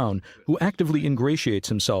about town who actively ingratiates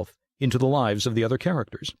himself into the lives of the other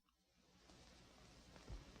characters.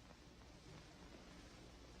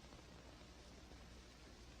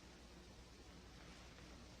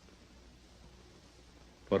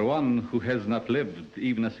 For one who has not lived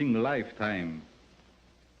even a single lifetime,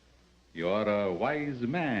 you are a wise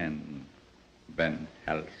man, Van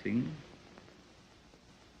Helsing.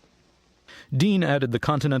 Dean added the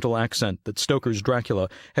continental accent that Stoker's Dracula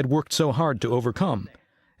had worked so hard to overcome,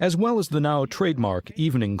 as well as the now trademark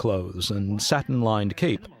evening clothes and satin-lined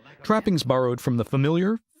cape, trappings borrowed from the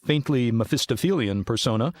familiar, faintly Mephistophelian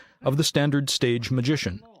persona of the standard stage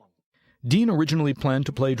magician. Dean originally planned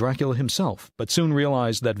to play Dracula himself, but soon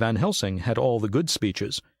realized that Van Helsing had all the good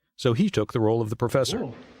speeches, so he took the role of the professor.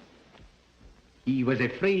 Oh. He was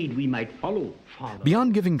afraid we might follow, Father.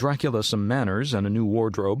 Beyond giving Dracula some manners and a new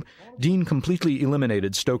wardrobe, Dean completely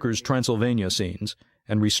eliminated Stoker's Transylvania scenes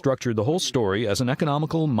and restructured the whole story as an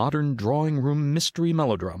economical, modern drawing-room mystery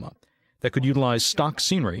melodrama that could utilize stock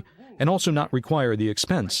scenery and also not require the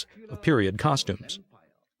expense of period costumes.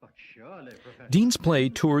 Dean's play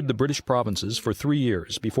toured the British provinces for 3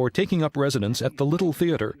 years before taking up residence at the Little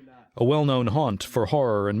Theatre, a well-known haunt for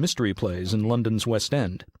horror and mystery plays in London's West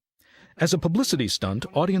End. As a publicity stunt,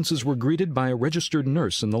 audiences were greeted by a registered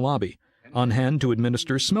nurse in the lobby, on hand to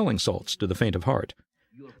administer smelling salts to the faint of heart.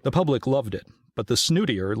 The public loved it, but the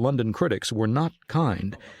snootier London critics were not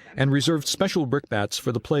kind and reserved special brickbats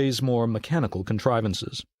for the play's more mechanical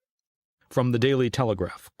contrivances. From the Daily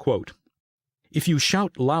Telegraph, quote, "If you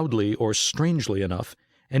shout loudly or strangely enough,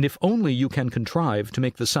 and if only you can contrive to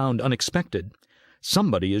make the sound unexpected,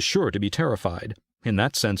 somebody is sure to be terrified. In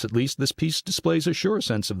that sense, at least, this piece displays a sure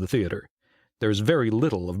sense of the theatre. There's very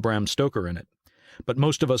little of Bram Stoker in it, but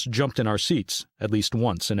most of us jumped in our seats at least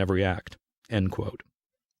once in every act." End quote.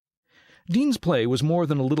 Dean's play was more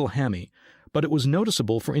than a little hammy, but it was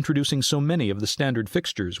noticeable for introducing so many of the standard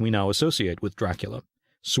fixtures we now associate with Dracula: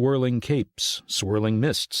 swirling capes, swirling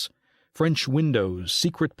mists, French windows,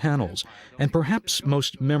 secret panels, and perhaps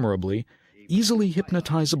most memorably, easily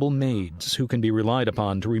hypnotizable maids who can be relied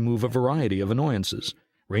upon to remove a variety of annoyances,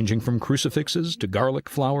 ranging from crucifixes to garlic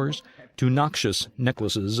flowers to noxious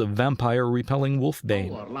necklaces of vampire-repelling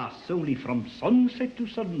wolfbane. Our lasts only from sunset to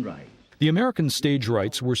sunrise. The American stage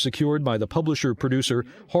rights were secured by the publisher-producer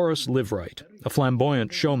Horace Liveright, a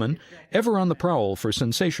flamboyant showman ever on the prowl for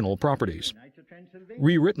sensational properties.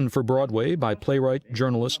 Rewritten for Broadway by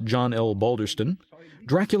playwright-journalist John L. Balderston,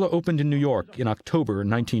 Dracula opened in New York in October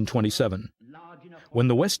 1927. When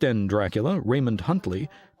the West End Dracula, Raymond Huntley,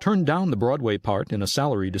 turned down the Broadway part in a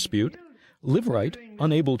salary dispute, Liveright,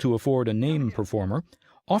 unable to afford a name performer,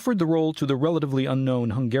 offered the role to the relatively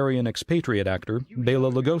unknown Hungarian expatriate actor Bela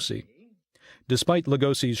Lugosi. Despite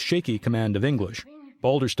Lugosi's shaky command of English,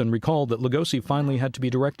 Balderston recalled that Lugosi finally had to be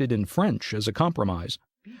directed in French as a compromise.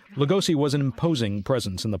 Lugosi was an imposing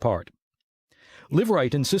presence in the part.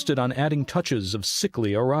 Liveright insisted on adding touches of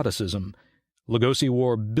sickly eroticism. Lugosi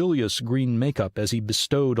wore bilious green makeup as he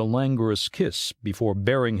bestowed a languorous kiss before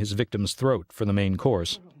baring his victim's throat for the main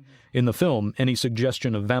course. In the film, any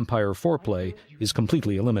suggestion of vampire foreplay is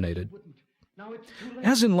completely eliminated.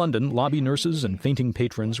 As in London, lobby nurses and fainting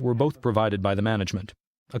patrons were both provided by the management.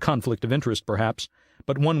 A conflict of interest, perhaps,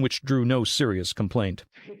 but one which drew no serious complaint.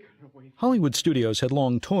 Hollywood studios had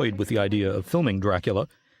long toyed with the idea of filming Dracula,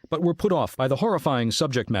 but were put off by the horrifying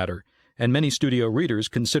subject matter, and many studio readers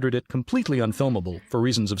considered it completely unfilmable for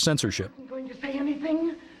reasons of censorship. I'm going to say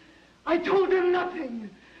anything. I told him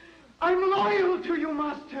nothing. I'm loyal to you,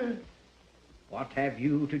 Master. What have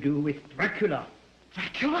you to do with Dracula?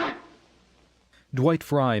 Dracula? Dwight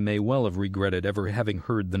Fry may well have regretted ever having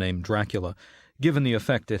heard the name Dracula, given the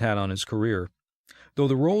effect it had on his career. Though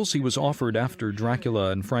the roles he was offered after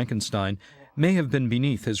Dracula and Frankenstein may have been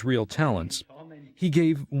beneath his real talents, he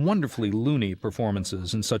gave wonderfully loony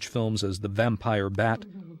performances in such films as The Vampire Bat,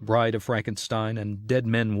 Bride of Frankenstein, and Dead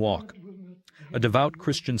Men Walk. A devout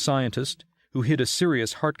Christian Scientist who hid a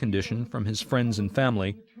serious heart condition from his friends and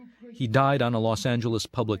family, he died on a Los Angeles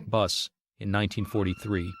public bus in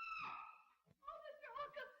 1943.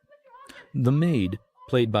 The maid,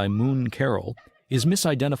 played by Moon Carroll, is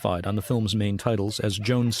misidentified on the film's main titles as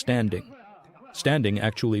Joan Standing. Standing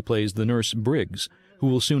actually plays the nurse Briggs, who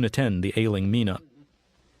will soon attend the ailing Mina.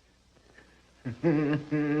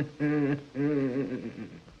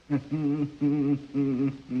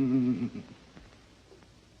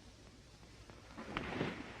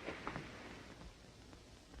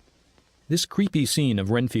 This creepy scene of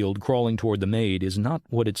Renfield crawling toward the maid is not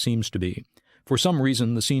what it seems to be. For some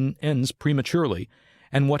reason, the scene ends prematurely,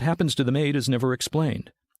 and what happens to the maid is never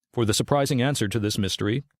explained. For the surprising answer to this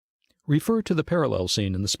mystery, refer to the parallel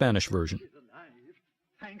scene in the Spanish version.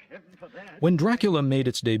 When Dracula made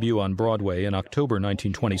its debut on Broadway in October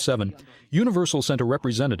 1927, Universal sent a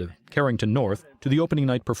representative, Carrington North, to the opening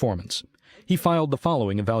night performance. He filed the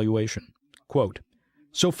following evaluation, quote,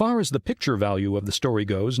 "So far as the picture value of the story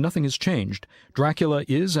goes, nothing has changed. Dracula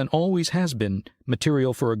is and always has been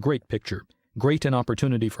material for a great picture. Great an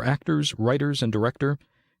opportunity for actors, writers, and director.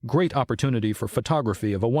 Great opportunity for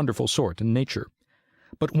photography of a wonderful sort and nature.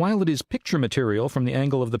 But while it is picture material from the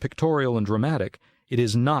angle of the pictorial and dramatic, it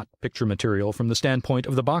is not picture material from the standpoint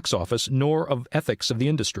of the box office nor of ethics of the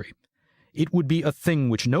industry. It would be a thing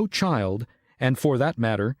which no child, and for that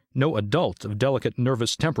matter, no adult of delicate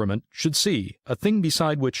nervous temperament should see a thing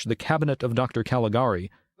beside which the cabinet of Dr. Caligari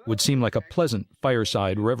would seem like a pleasant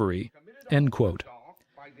fireside reverie." End quote.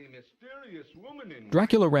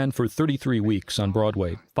 Dracula ran for 33 weeks on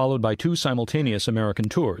Broadway, followed by 2 simultaneous American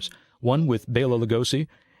tours, one with Bela Lugosi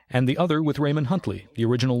and the other with Raymond Huntley, the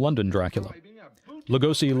original London Dracula.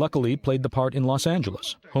 Lugosi luckily played the part in Los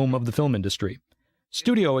Angeles, home of the film industry.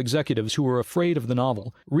 Studio executives who were afraid of the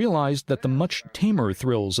novel realized that the much tamer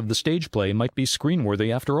thrills of the stage play might be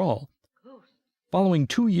screen-worthy after all. Following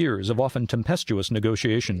 2 years of often tempestuous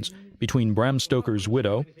negotiations between Bram Stoker's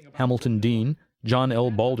widow, Hamilton Dean, John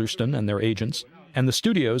L. Balderston and their agents, and the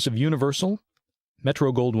studios of Universal,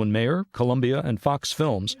 Metro-Goldwyn-Mayer, Columbia, and Fox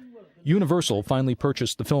Films, Universal finally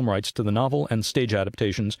purchased the film rights to the novel and stage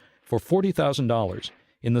adaptations for $40,000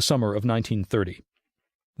 in the summer of 1930.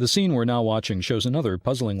 The scene we're now watching shows another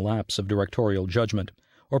puzzling lapse of directorial judgment,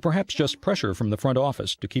 or perhaps just pressure from the front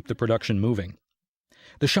office to keep the production moving.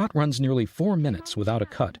 The shot runs nearly 4 minutes without a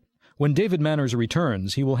cut. When David Manners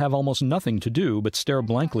returns, he will have almost nothing to do but stare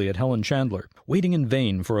blankly at Helen Chandler, waiting in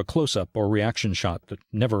vain for a close-up or reaction shot that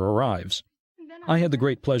never arrives. I had the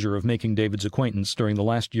great pleasure of making David's acquaintance during the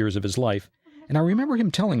last years of his life, and I remember him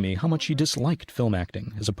telling me how much he disliked film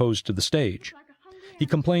acting as opposed to the stage. He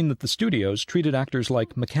complained that the studios treated actors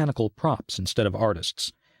like mechanical props instead of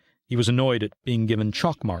artists. He was annoyed at being given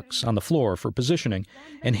chalk marks on the floor for positioning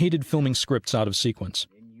and hated filming scripts out of sequence.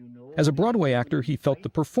 As a Broadway actor, he felt the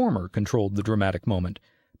performer controlled the dramatic moment,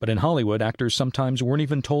 but in Hollywood, actors sometimes weren't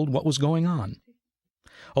even told what was going on.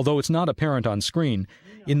 Although it's not apparent on screen,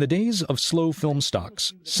 in the days of slow film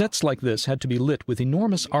stocks, sets like this had to be lit with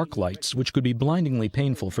enormous arc lights which could be blindingly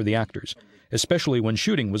painful for the actors, especially when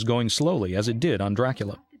shooting was going slowly, as it did on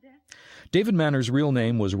Dracula. David Manners' real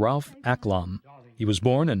name was Ralph Acklam. He was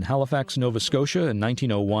born in Halifax, Nova Scotia in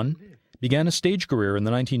 1901, began a stage career in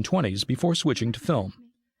the 1920s before switching to film.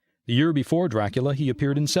 The year before Dracula, he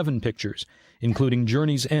appeared in 7 pictures, including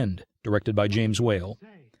Journey's End, directed by James Whale.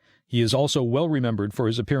 He is also well remembered for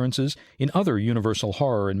his appearances in other Universal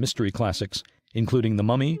horror and mystery classics, including The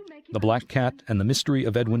Mummy, The Black Cat, and The Mystery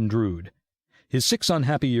of Edwin Drood. His 6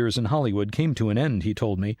 unhappy years in Hollywood came to an end, he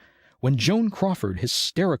told me, when Joan Crawford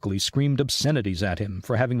hysterically screamed obscenities at him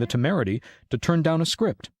for having the temerity to turn down a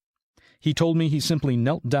script. He told me he simply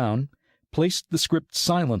knelt down, placed the script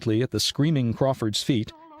silently at the screaming Crawford's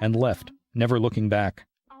feet, and left, never looking back.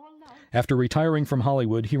 After retiring from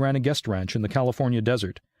Hollywood, he ran a guest ranch in the California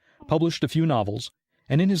desert, published a few novels,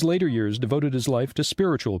 and in his later years devoted his life to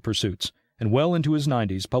spiritual pursuits, and well into his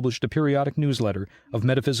 90s published a periodic newsletter of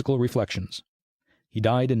metaphysical reflections. He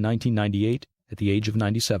died in 1998 at the age of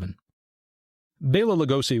 97. Bela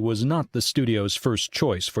Lugosi was not the studio's first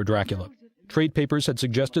choice for Dracula. Trade papers had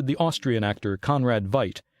suggested the Austrian actor Conrad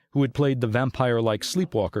Veidt, who had played the vampire-like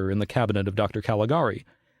sleepwalker in the cabinet of Dr. Caligari,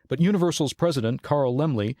 but Universal's president, Carl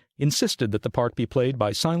Laemmle, insisted that the part be played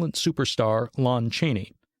by silent superstar Lon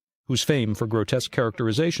Chaney, whose fame for grotesque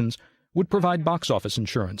characterizations would provide box office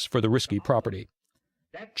insurance for the risky property.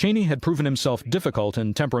 Chaney had proven himself difficult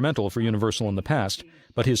and temperamental for Universal in the past,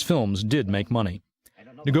 but his films did make money.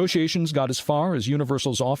 Negotiations got as far as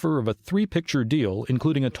Universal's offer of a 3-picture deal,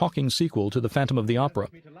 including a talking sequel to The Phantom of the Opera,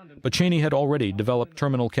 but Chaney had already developed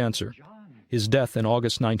terminal cancer. His death in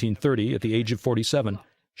August 1930 at the age of 47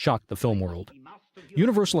 shocked the film world.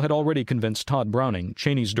 Universal had already convinced Todd Browning,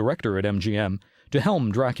 Chaney's director at MGM, to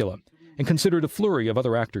helm Dracula, and considered a flurry of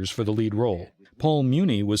other actors for the lead role. Paul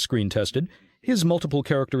Muni was screen-tested. His multiple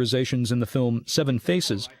characterizations in the film 7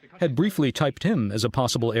 Faces had briefly typed him as a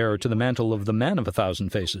possible heir to the mantle of the Man of 1,000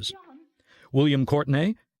 Faces. William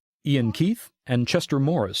Courtenay, Ian Keith, and Chester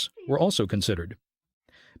Morris were also considered.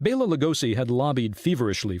 Bela Lugosi had lobbied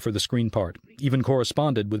feverishly for the screen part, even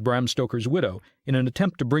corresponded with Bram Stoker's widow in an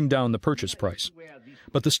attempt to bring down the purchase price.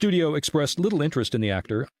 But the studio expressed little interest in the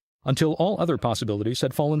actor until all other possibilities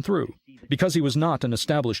had fallen through. Because he was not an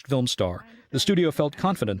established film star, the studio felt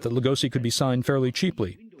confident that Lugosi could be signed fairly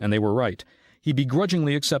cheaply, and they were right. He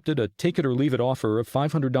begrudgingly accepted a take-it-or-leave-it offer of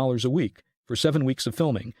 $500 a week for 7 weeks of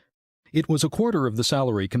filming. It was a quarter of the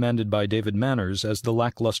salary commanded by David Manners as the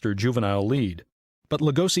lackluster juvenile lead. But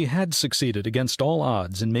Lugosi had succeeded against all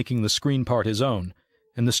odds in making the screen part his own,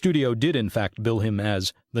 and the studio did in fact bill him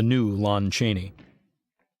as the new Lon Chaney.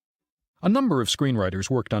 A number of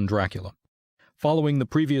screenwriters worked on Dracula. Following the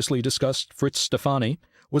previously discussed Fritz Stefani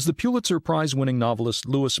was the Pulitzer Prize-winning novelist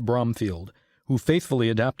Louis Bromfield, who faithfully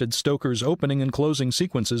adapted Stoker's opening and closing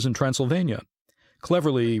sequences in Transylvania,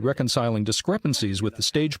 cleverly reconciling discrepancies with the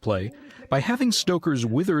stage play by having Stoker's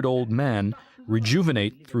withered old man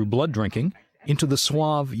rejuvenate through blood drinking into the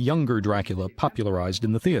suave, younger Dracula popularized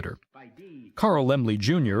in the theater. Carl Laemmle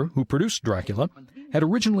Jr., who produced Dracula, had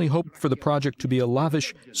originally hoped for the project to be a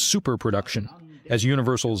lavish super-production, as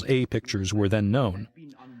Universal's A pictures were then known.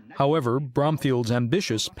 However, Bromfield's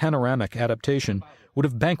ambitious panoramic adaptation would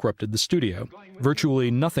have bankrupted the studio.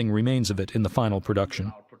 Virtually nothing remains of it in the final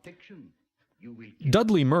production.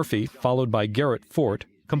 Dudley Murphy, followed by Garrett Fort,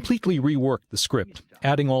 completely reworked the script,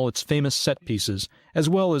 adding all its famous set pieces, as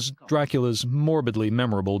well as Dracula's morbidly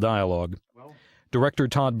memorable dialogue. Director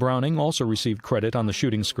Todd Browning also received credit on the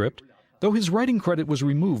shooting script, though his writing credit was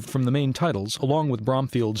removed from the main titles along with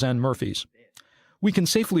Bromfield's and Murphy's. We can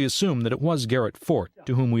safely assume that it was Garrett Fort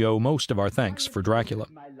to whom we owe most of our thanks for Dracula.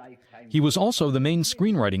 He was also the main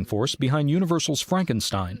screenwriting force behind Universal's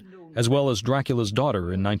Frankenstein, as well as Dracula's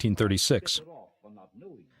Daughter in 1936.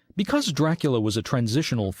 Because Dracula was a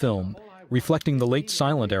transitional film, reflecting the late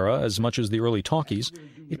silent era as much as the early talkies,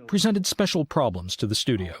 it presented special problems to the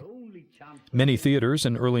studio. Many theaters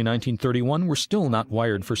in early 1931 were still not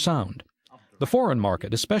wired for sound. The foreign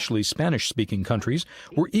market, especially Spanish-speaking countries,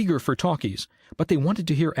 were eager for talkies, but they wanted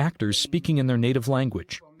to hear actors speaking in their native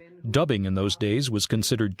language. Dubbing in those days was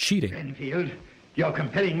considered cheating. Renfield, you're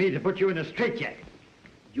compelling me to put you in a straitjacket.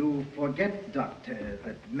 You forget, Doctor,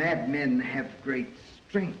 that madmen have great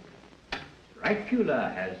strength.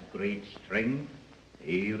 Dracula has great strength.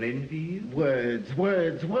 Eh, Renfield? Words,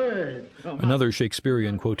 words, words. Another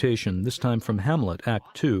Shakespearean quotation, this time from Hamlet,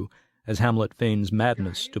 Act 2, as Hamlet feigns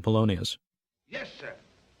madness to Polonius. Yes, sir.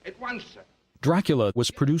 At once, sir. Dracula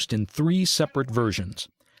was produced in 3 separate versions.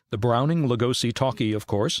 The Browning-Lugosi talkie, of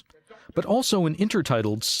course, but also an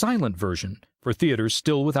intertitled silent version for theaters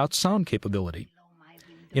still without sound capability.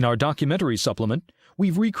 In our documentary supplement,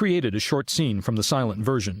 we've recreated a short scene from the silent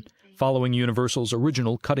version, following Universal's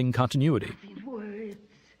original cutting continuity. Words,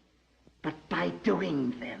 but by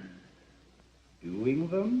doing them. Doing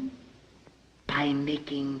them? By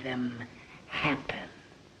making them happen.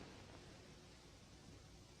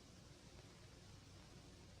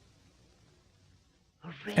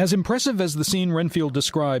 As impressive as the scene Renfield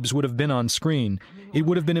describes would have been on screen, it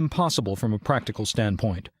would have been impossible from a practical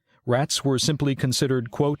standpoint. Rats were simply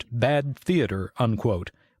considered, quote, bad theater,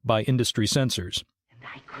 unquote, by industry censors. And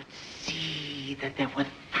I could see that there were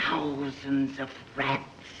thousands of rats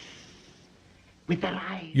with their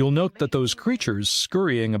eyes. You'll note that those creatures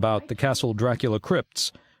scurrying about the Castle Dracula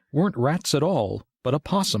crypts weren't rats at all, but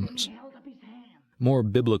opossums. More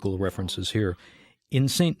biblical references here. In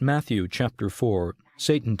St. Matthew chapter 4,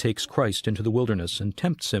 Satan takes Christ into the wilderness and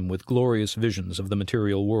tempts him with glorious visions of the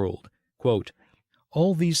material world. Quote,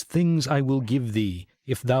 all these things I will give thee,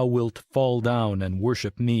 if thou wilt fall down and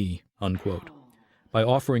worship me, unquote. By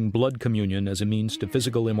offering blood communion as a means to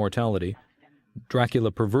physical immortality,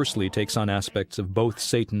 Dracula perversely takes on aspects of both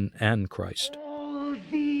Satan and Christ. All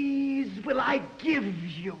these will I give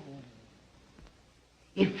you,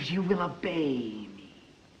 if you will obey me.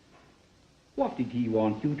 What did he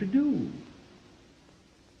want you to do?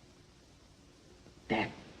 That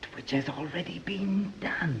which has already been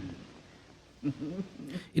done.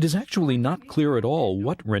 It is actually not clear at all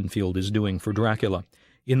what Renfield is doing for Dracula.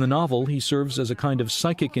 In the novel, he serves as a kind of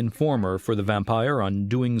psychic informer for the vampire on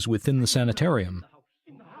doings within the sanitarium.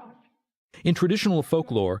 In traditional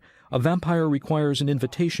folklore, a vampire requires an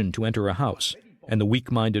invitation to enter a house, and the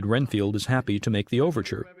weak-minded Renfield is happy to make the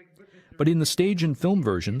overture. But in the stage and film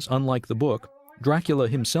versions, unlike the book, Dracula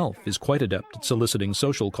himself is quite adept at soliciting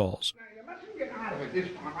social calls. You mustn't get out of it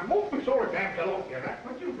this time. I'm awfully sorry to have to lock you up,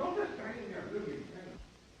 but you've got to stay in your room.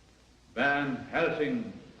 Van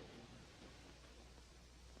Helsing.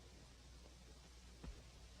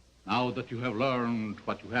 Now that you have learned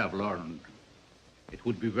what you have learned, it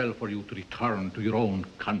would be well for you to return to your own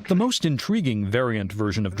country. The most intriguing variant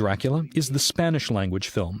version of Dracula is the Spanish-language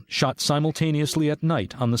film, shot simultaneously at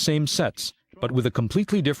night on the same sets, but with a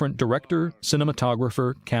completely different director,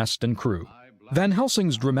 cinematographer, cast, and crew. Van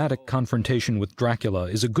Helsing's dramatic confrontation with Dracula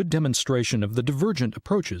is a good demonstration of the divergent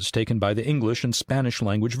approaches taken by the English and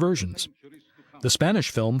Spanish-language versions. The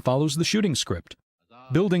Spanish film follows the shooting script,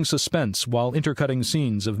 building suspense while intercutting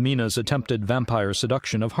scenes of Mina's attempted vampire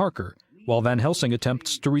seduction of Harker, while Van Helsing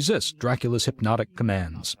attempts to resist Dracula's hypnotic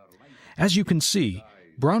commands. As you can see,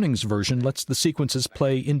 Browning's version lets the sequences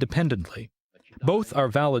play independently. Both are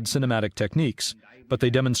valid cinematic techniques, but they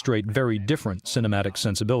demonstrate very different cinematic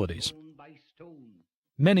sensibilities.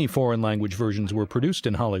 Many foreign-language versions were produced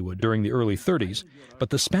in Hollywood during the early 30s,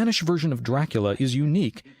 but the Spanish version of Dracula is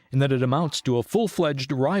unique in that it amounts to a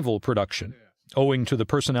full-fledged rival production, owing to the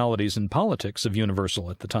personalities and politics of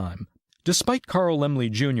Universal at the time. Despite Carl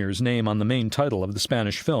Laemmle Jr.'s name on the main title of the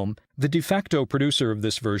Spanish film, the de facto producer of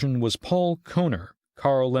this version was Paul Kohner,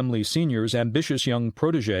 Carl Laemmle Sr.'s ambitious young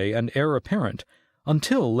protege and heir apparent,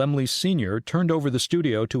 until Laemmle Sr. turned over the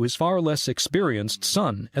studio to his far less experienced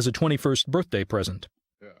son as a 21st birthday present.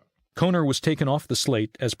 Kohner was taken off the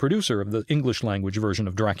slate as producer of the English-language version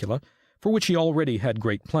of Dracula, for which he already had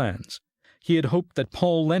great plans. He had hoped that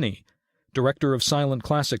Paul Lenny, director of silent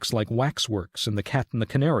classics like Waxworks and The Cat and the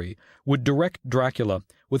Canary, would direct Dracula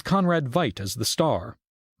with Conrad Veidt as the star.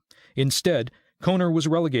 Instead, Kohner was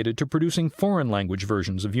relegated to producing foreign-language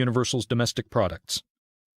versions of Universal's domestic products.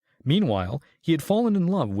 Meanwhile, he had fallen in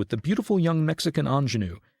love with the beautiful young Mexican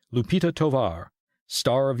ingenue, Lupita Tovar,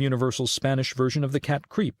 star of Universal's Spanish version of The Cat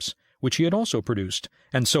Creeps, which he had also produced,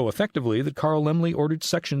 and so effectively that Carl Laemmle ordered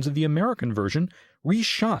sections of the American version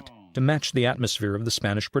reshot to match the atmosphere of the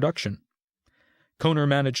Spanish production. Kohner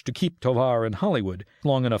managed to keep Tovar in Hollywood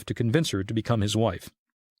long enough to convince her to become his wife.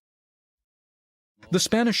 The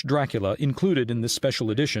Spanish Dracula included in this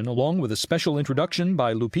special edition, along with a special introduction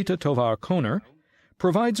by Lupita Tovar Kohner,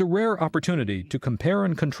 provides a rare opportunity to compare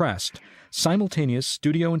and contrast simultaneous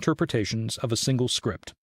studio interpretations of a single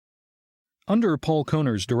script. Under Paul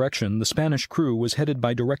Kohner's direction, the Spanish crew was headed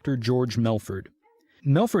by director George Melford.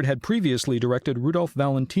 Melford had previously directed Rudolph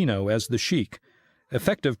Valentino as the Sheik,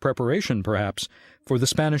 effective preparation, perhaps, for the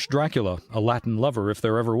Spanish Dracula, a Latin lover if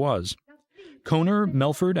there ever was. Kohner,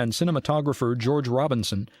 Melford, and cinematographer George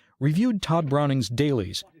Robinson reviewed Todd Browning's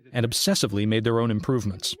dailies and obsessively made their own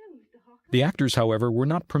improvements. The actors, however, were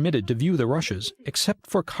not permitted to view the rushes, except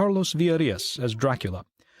for Carlos Villarreal as Dracula,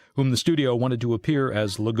 whom the studio wanted to appear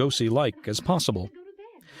as Lugosi-like as possible.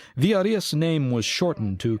 Villarreal's name was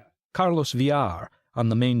shortened to Carlos Villar on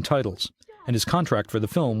the main titles, and his contract for the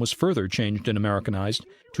film was further changed and Americanized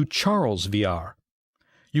to Charles Villar.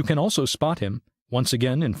 You can also spot him, once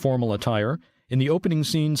again in formal attire, in the opening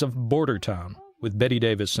scenes of Border Town with Bette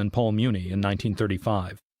Davis and Paul Muni in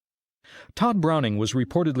 1935. Todd Browning was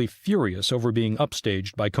reportedly furious over being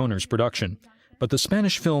upstaged by Kohner's production, but the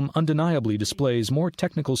Spanish film undeniably displays more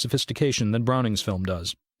technical sophistication than Browning's film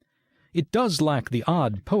does. It does lack the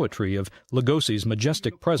odd poetry of Lugosi's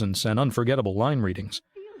majestic presence and unforgettable line readings,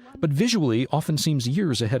 but visually often seems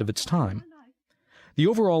years ahead of its time. The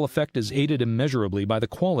overall effect is aided immeasurably by the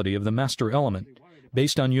quality of the master element,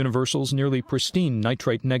 based on Universal's nearly pristine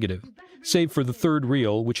nitrate negative, save for the third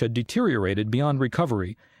reel, which had deteriorated beyond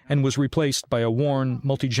recovery and was replaced by a worn,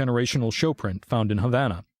 multi-generational showprint found in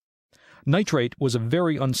Havana. Nitrate was a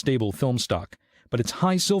very unstable film stock, but its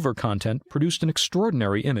high silver content produced an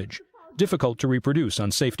extraordinary image, difficult to reproduce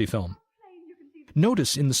on safety film.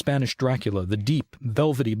 Notice in the Spanish Dracula the deep,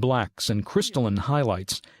 velvety blacks and crystalline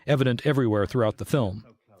highlights evident everywhere throughout the film.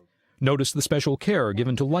 Notice the special care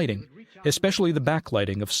given to lighting, especially the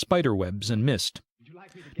backlighting of spiderwebs and mist.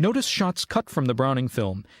 Notice shots cut from the Browning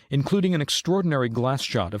film, including an extraordinary glass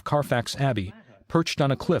shot of Carfax Abbey, perched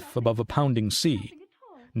on a cliff above a pounding sea.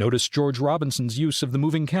 Notice George Robinson's use of the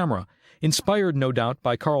moving camera, inspired no doubt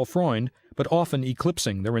by Karl Freund, but often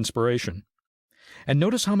eclipsing their inspiration. And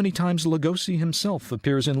notice how many times Lugosi himself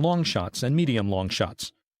appears in long shots and medium long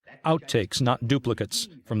shots, outtakes, not duplicates,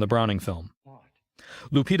 from the Browning film.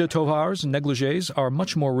 Lupita Tovar's negligees are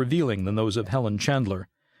much more revealing than those of Helen Chandler,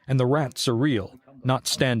 and the rats are real, not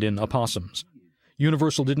stand-in opossums.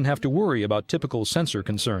 Universal didn't have to worry about typical censor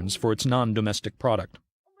concerns for its non-domestic product.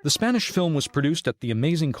 The Spanish film was produced at the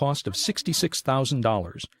amazing cost of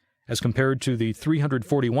 $66,000, as compared to the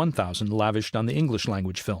 $341,000 lavished on the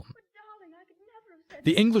English-language film.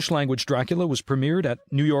 The English-language Dracula was premiered at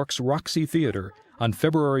New York's Roxy Theater on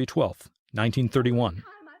February 12, 1931.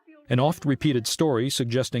 An oft-repeated story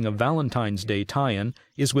suggesting a Valentine's Day tie-in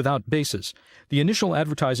is without basis. The initial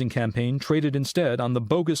advertising campaign traded instead on the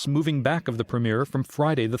bogus moving back of the premiere from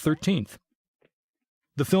Friday the 13th.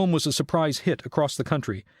 The film was a surprise hit across the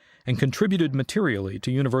country and contributed materially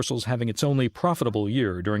to Universal's having its only profitable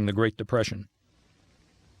year during the Great Depression.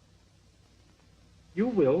 You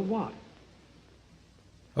will what?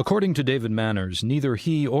 According to David Manners, neither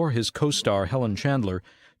he or his co-star Helen Chandler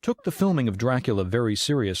took the filming of Dracula very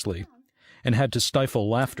seriously and had to stifle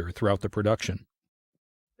laughter throughout the production.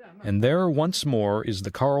 And there once more is the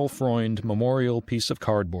Karl Freund memorial piece of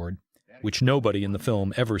cardboard, which nobody in the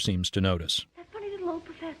film ever seems to notice. That funny little old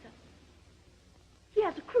professor. He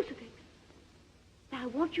has a crucifix. Now I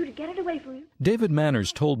want you to get it away from him. David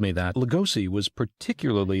Manners told me that Lugosi was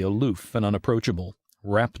particularly aloof and unapproachable,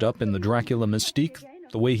 wrapped up in the Dracula mystique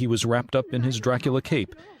the way he was wrapped up in his Dracula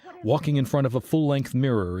cape, walking in front of a full-length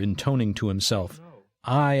mirror intoning to himself,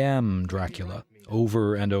 "I am Dracula,"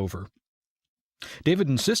 over and over. David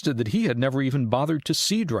insisted that he had never even bothered to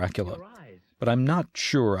see Dracula, but I'm not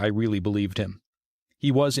sure I really believed him.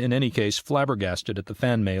 He was, in any case, flabbergasted at the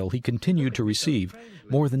fan mail he continued to receive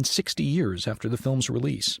more than 60 years after the film's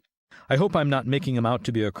release. I hope I'm not making him out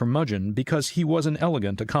to be a curmudgeon, because he was an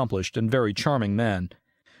elegant, accomplished, and very charming man.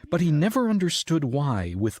 But he never understood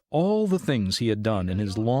why, with all the things he had done in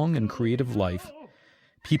his long and creative life,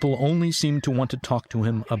 people only seemed to want to talk to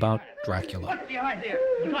him about Dracula. What's the idea?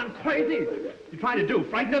 You've gone crazy. You're trying to do?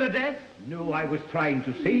 Frighten her to death? No, I was trying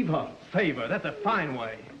to save her. Save her, that's a fine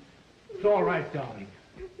way. It's all right, darling.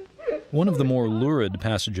 One of the more lurid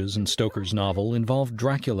passages in Stoker's novel involved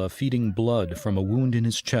Dracula feeding blood from a wound in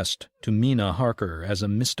his chest to Mina Harker as a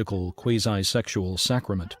mystical, quasi-sexual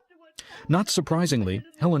sacrament. Not surprisingly,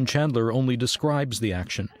 Helen Chandler only describes the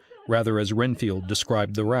action, rather as Renfield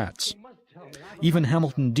described the rats. Even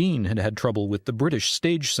Hamilton Dean had had trouble with the British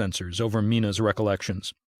stage censors over Mina's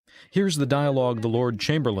recollections. Here's the dialogue the Lord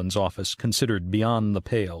Chamberlain's office considered beyond the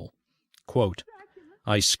pale. Quote,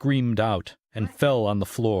 "I screamed out and fell on the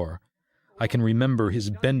floor. I can remember his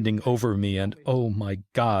bending over me, and, oh my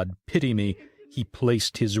God, pity me, he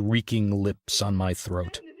placed his reeking lips on my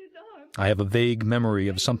throat. I have a vague memory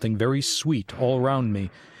of something very sweet all round me,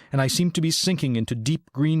 and I seemed to be sinking into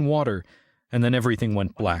deep green water, and then everything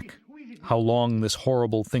went black. How long this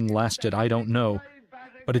horrible thing lasted, I don't know,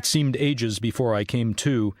 but it seemed ages before I came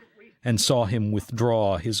to, and saw him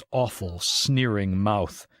withdraw his awful, sneering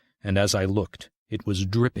mouth, and as I looked, it was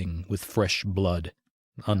dripping with fresh blood."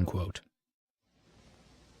 Unquote.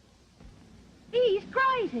 He's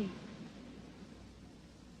crazy.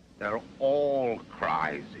 They're all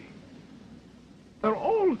crazy. They're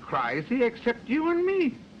all crazy except you and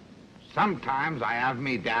me. Sometimes I have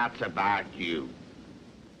me doubts about you.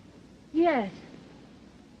 Yes.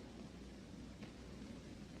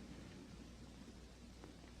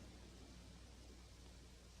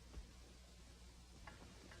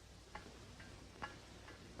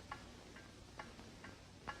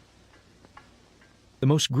 The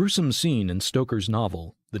most gruesome scene in Stoker's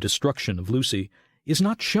novel, the destruction of Lucy, is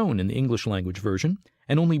not shown in the English-language version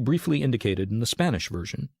and only briefly indicated in the Spanish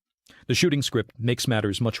version. The shooting script makes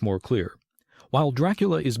matters much more clear. While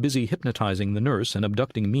Dracula is busy hypnotizing the nurse and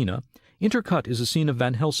abducting Mina, intercut is a scene of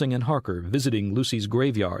Van Helsing and Harker visiting Lucy's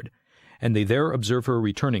graveyard, and they there observe her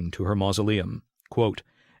returning to her mausoleum. Quote,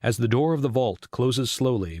 "As the door of the vault closes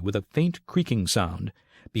slowly with a faint creaking sound,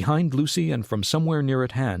 behind Lucy and from somewhere near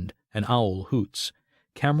at hand, an owl hoots.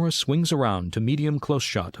 Camera swings around to medium close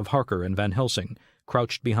shot of Harker and Van Helsing,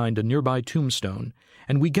 crouched behind a nearby tombstone,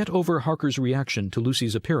 and we get over Harker's reaction to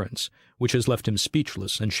Lucy's appearance, which has left him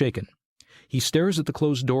speechless and shaken. He stares at the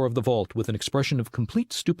closed door of the vault with an expression of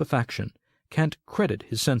complete stupefaction, can't credit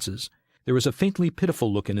his senses. There is a faintly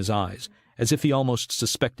pitiful look in his eyes, as if he almost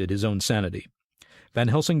suspected his own sanity. Van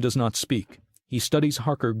Helsing does not speak. He studies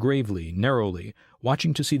Harker gravely, narrowly,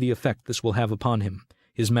 watching to see the effect this will have upon him,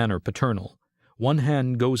 his manner paternal. One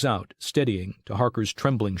hand goes out, steadying, to Harker's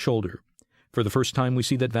trembling shoulder. For the first time we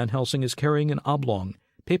see that Van Helsing is carrying an oblong,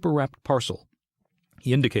 paper-wrapped parcel.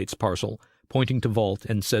 He indicates parcel, pointing to vault,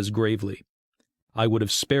 and says gravely, "I would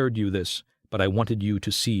have spared you this, but I wanted you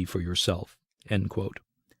to see for yourself." End quote.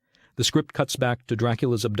 The script cuts back to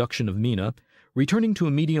Dracula's abduction of Mina, returning to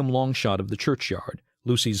a medium-long shot of the churchyard,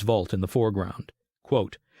 Lucy's vault in the foreground.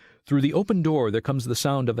 Quote, "Through the open door there comes the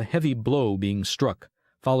sound of a heavy blow being struck,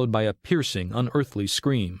 followed by a piercing, unearthly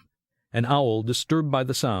scream. An owl, disturbed by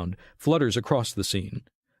the sound, flutters across the scene.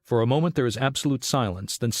 For a moment there is absolute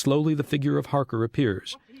silence, then slowly the figure of Harker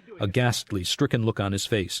appears. A ghastly, stricken look on his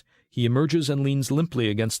face. He emerges and leans limply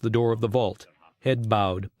against the door of the vault, head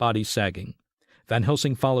bowed, body sagging. Van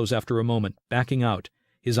Helsing follows after a moment, backing out,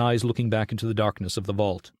 his eyes looking back into the darkness of the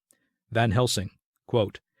vault. Van Helsing,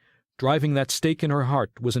 quote, "Driving that stake in her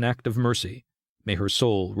heart was an act of mercy. May her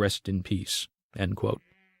soul rest in peace." End quote.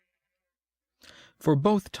 For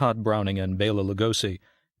both Todd Browning and Bela Lugosi,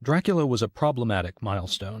 Dracula was a problematic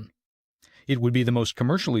milestone. It would be the most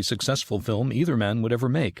commercially successful film either man would ever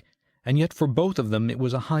make, and yet for both of them it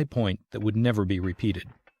was a high point that would never be repeated.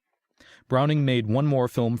 Browning made one more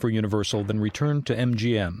film for Universal, then returned to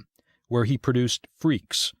MGM, where he produced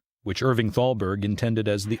Freaks, which Irving Thalberg intended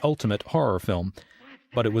as the ultimate horror film,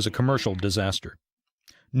 but it was a commercial disaster.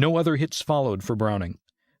 No other hits followed for Browning,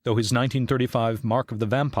 though his 1935 Mark of the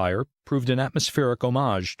Vampire proved an atmospheric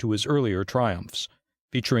homage to his earlier triumphs,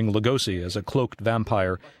 featuring Lugosi as a cloaked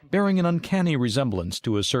vampire bearing an uncanny resemblance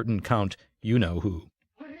to a certain Count You-Know-Who.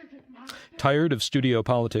 Tired of studio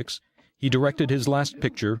politics, he directed his last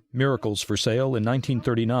picture, Miracles for Sale, in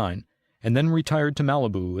 1939, and then retired to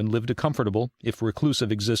Malibu and lived a comfortable, if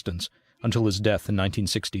reclusive, existence until his death in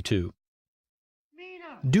 1962.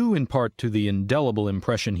 Due in part to the indelible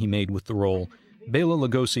impression he made with the role, Bela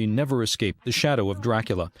Lugosi never escaped the shadow of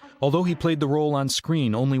Dracula, although he played the role on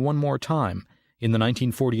screen only one more time, in the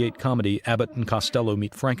 1948 comedy Abbott and Costello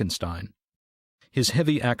Meet Frankenstein. His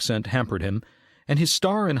heavy accent hampered him, and his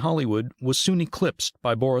star in Hollywood was soon eclipsed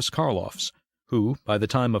by Boris Karloff's, who, by the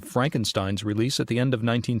time of Frankenstein's release at the end of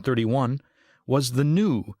 1931, was the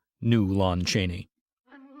new Lon Chaney.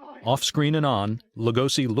 Off-screen and on,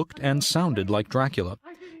 Lugosi looked and sounded like Dracula.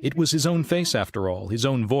 It was his own face, after all, his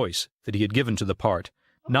own voice, that he had given to the part,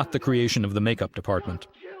 not the creation of the makeup department.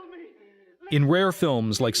 In rare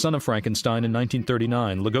films like Son of Frankenstein in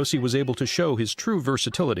 1939, Lugosi was able to show his true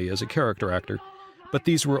versatility as a character actor, but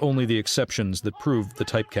these were only the exceptions that proved the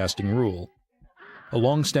typecasting rule. A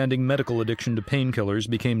long-standing medical addiction to painkillers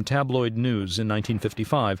became tabloid news in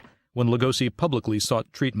 1955 when Lugosi publicly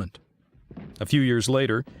sought treatment. A few years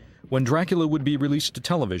later, when Dracula would be released to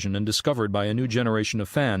television and discovered by a new generation of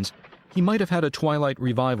fans, he might have had a twilight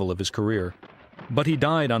revival of his career. But he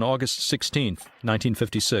died on August 16,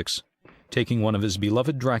 1956, taking one of his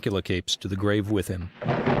beloved Dracula capes to the grave with him.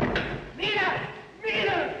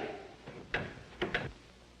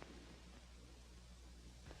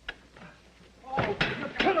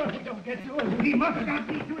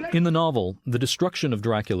 In the novel, the destruction of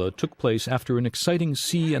Dracula took place after an exciting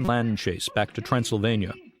sea and land chase back to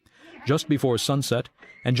Transylvania. Just before sunset,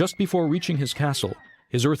 and just before reaching his castle,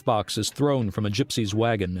 his earthbox is thrown from a gypsy's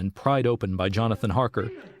wagon and pried open by Jonathan Harker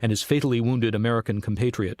and his fatally wounded American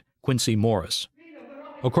compatriot, Quincy Morris.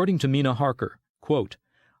 According to Mina Harker, quote,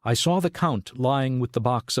 "I saw the Count lying with the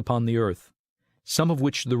box upon the earth, some of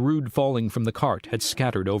which the rude falling from the cart had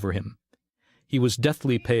scattered over him. He was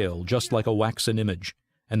deathly pale, just like a waxen image,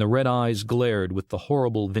 and the red eyes glared with the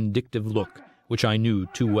horrible vindictive look which I knew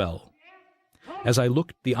too well. As I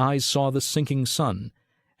looked, the eyes saw the sinking sun,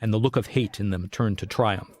 and the look of hate in them turned to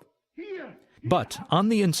triumph. But on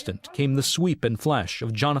the instant came the sweep and flash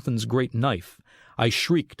of Jonathan's great knife. I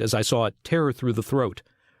shrieked as I saw it tear through the throat,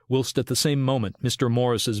 whilst at the same moment Mr.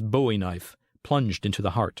 Morris's bowie knife plunged into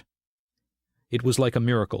the heart. It was like a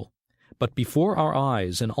miracle, but before our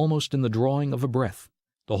eyes and almost in the drawing of a breath,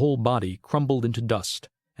 the whole body crumbled into dust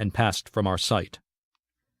and passed from our sight.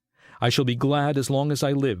 I shall be glad as long as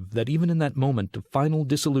I live that even in that moment of final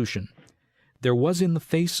dissolution, there was in the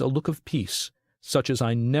face a look of peace, such as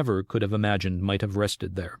I never could have imagined might have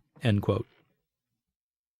rested there." End quote.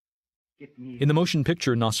 In the motion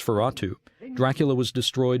picture Nosferatu, Dracula was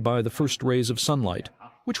destroyed by the first rays of sunlight,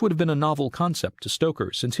 which would have been a novel concept to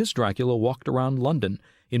Stoker, since his Dracula walked around London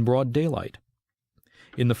in broad daylight.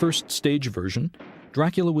 In the first stage version,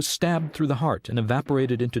 Dracula was stabbed through the heart and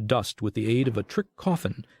evaporated into dust with the aid of a trick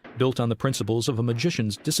coffin built on the principles of a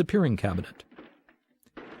magician's disappearing cabinet.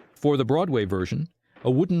 For the Broadway version,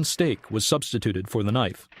 a wooden stake was substituted for the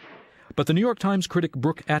knife. But the New York Times critic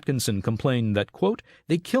Brooke Atkinson complained that, quote,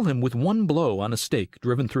 "they kill him with one blow on a stake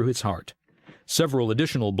driven through his heart. Several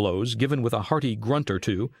additional blows, given with a hearty grunt or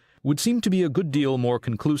two, would seem to be a good deal more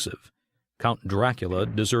conclusive. Count Dracula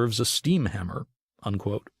deserves a steam hammer,"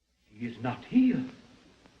 unquote. He is not here.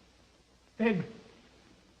 Then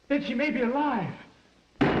she may be alive.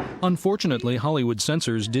 Unfortunately, Hollywood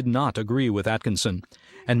censors did not agree with Atkinson,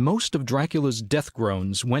 and most of Dracula's death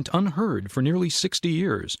groans went unheard for nearly 60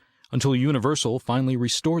 years, until Universal finally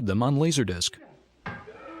restored them on Laserdisc.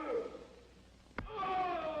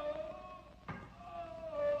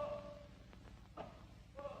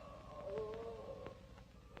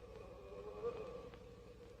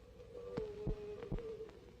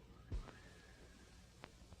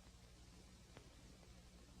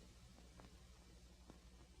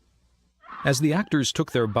 As the actors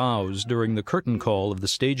took their bows during the curtain call of the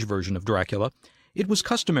stage version of Dracula, it was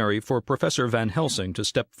customary for Professor Van Helsing to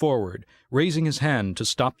step forward, raising his hand to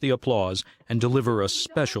stop the applause and deliver a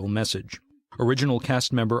special message. Original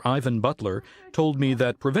cast member Ivan Butler told me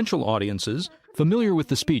that provincial audiences, familiar with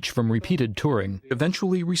the speech from repeated touring,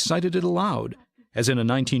 eventually recited it aloud, as in a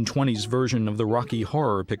 1920s version of the Rocky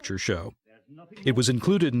Horror Picture Show. It was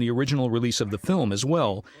included in the original release of the film as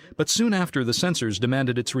well, but soon after the censors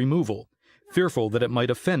demanded its removal, fearful that it might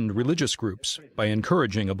offend religious groups by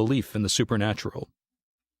encouraging a belief in the supernatural.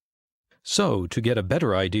 So, to get a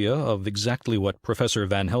better idea of exactly what Professor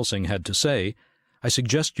Van Helsing had to say, I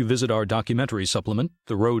suggest you visit our documentary supplement,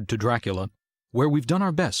 The Road to Dracula, where we've done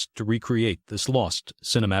our best to recreate this lost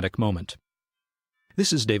cinematic moment.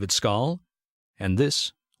 This is David Skal, and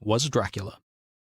this was Dracula.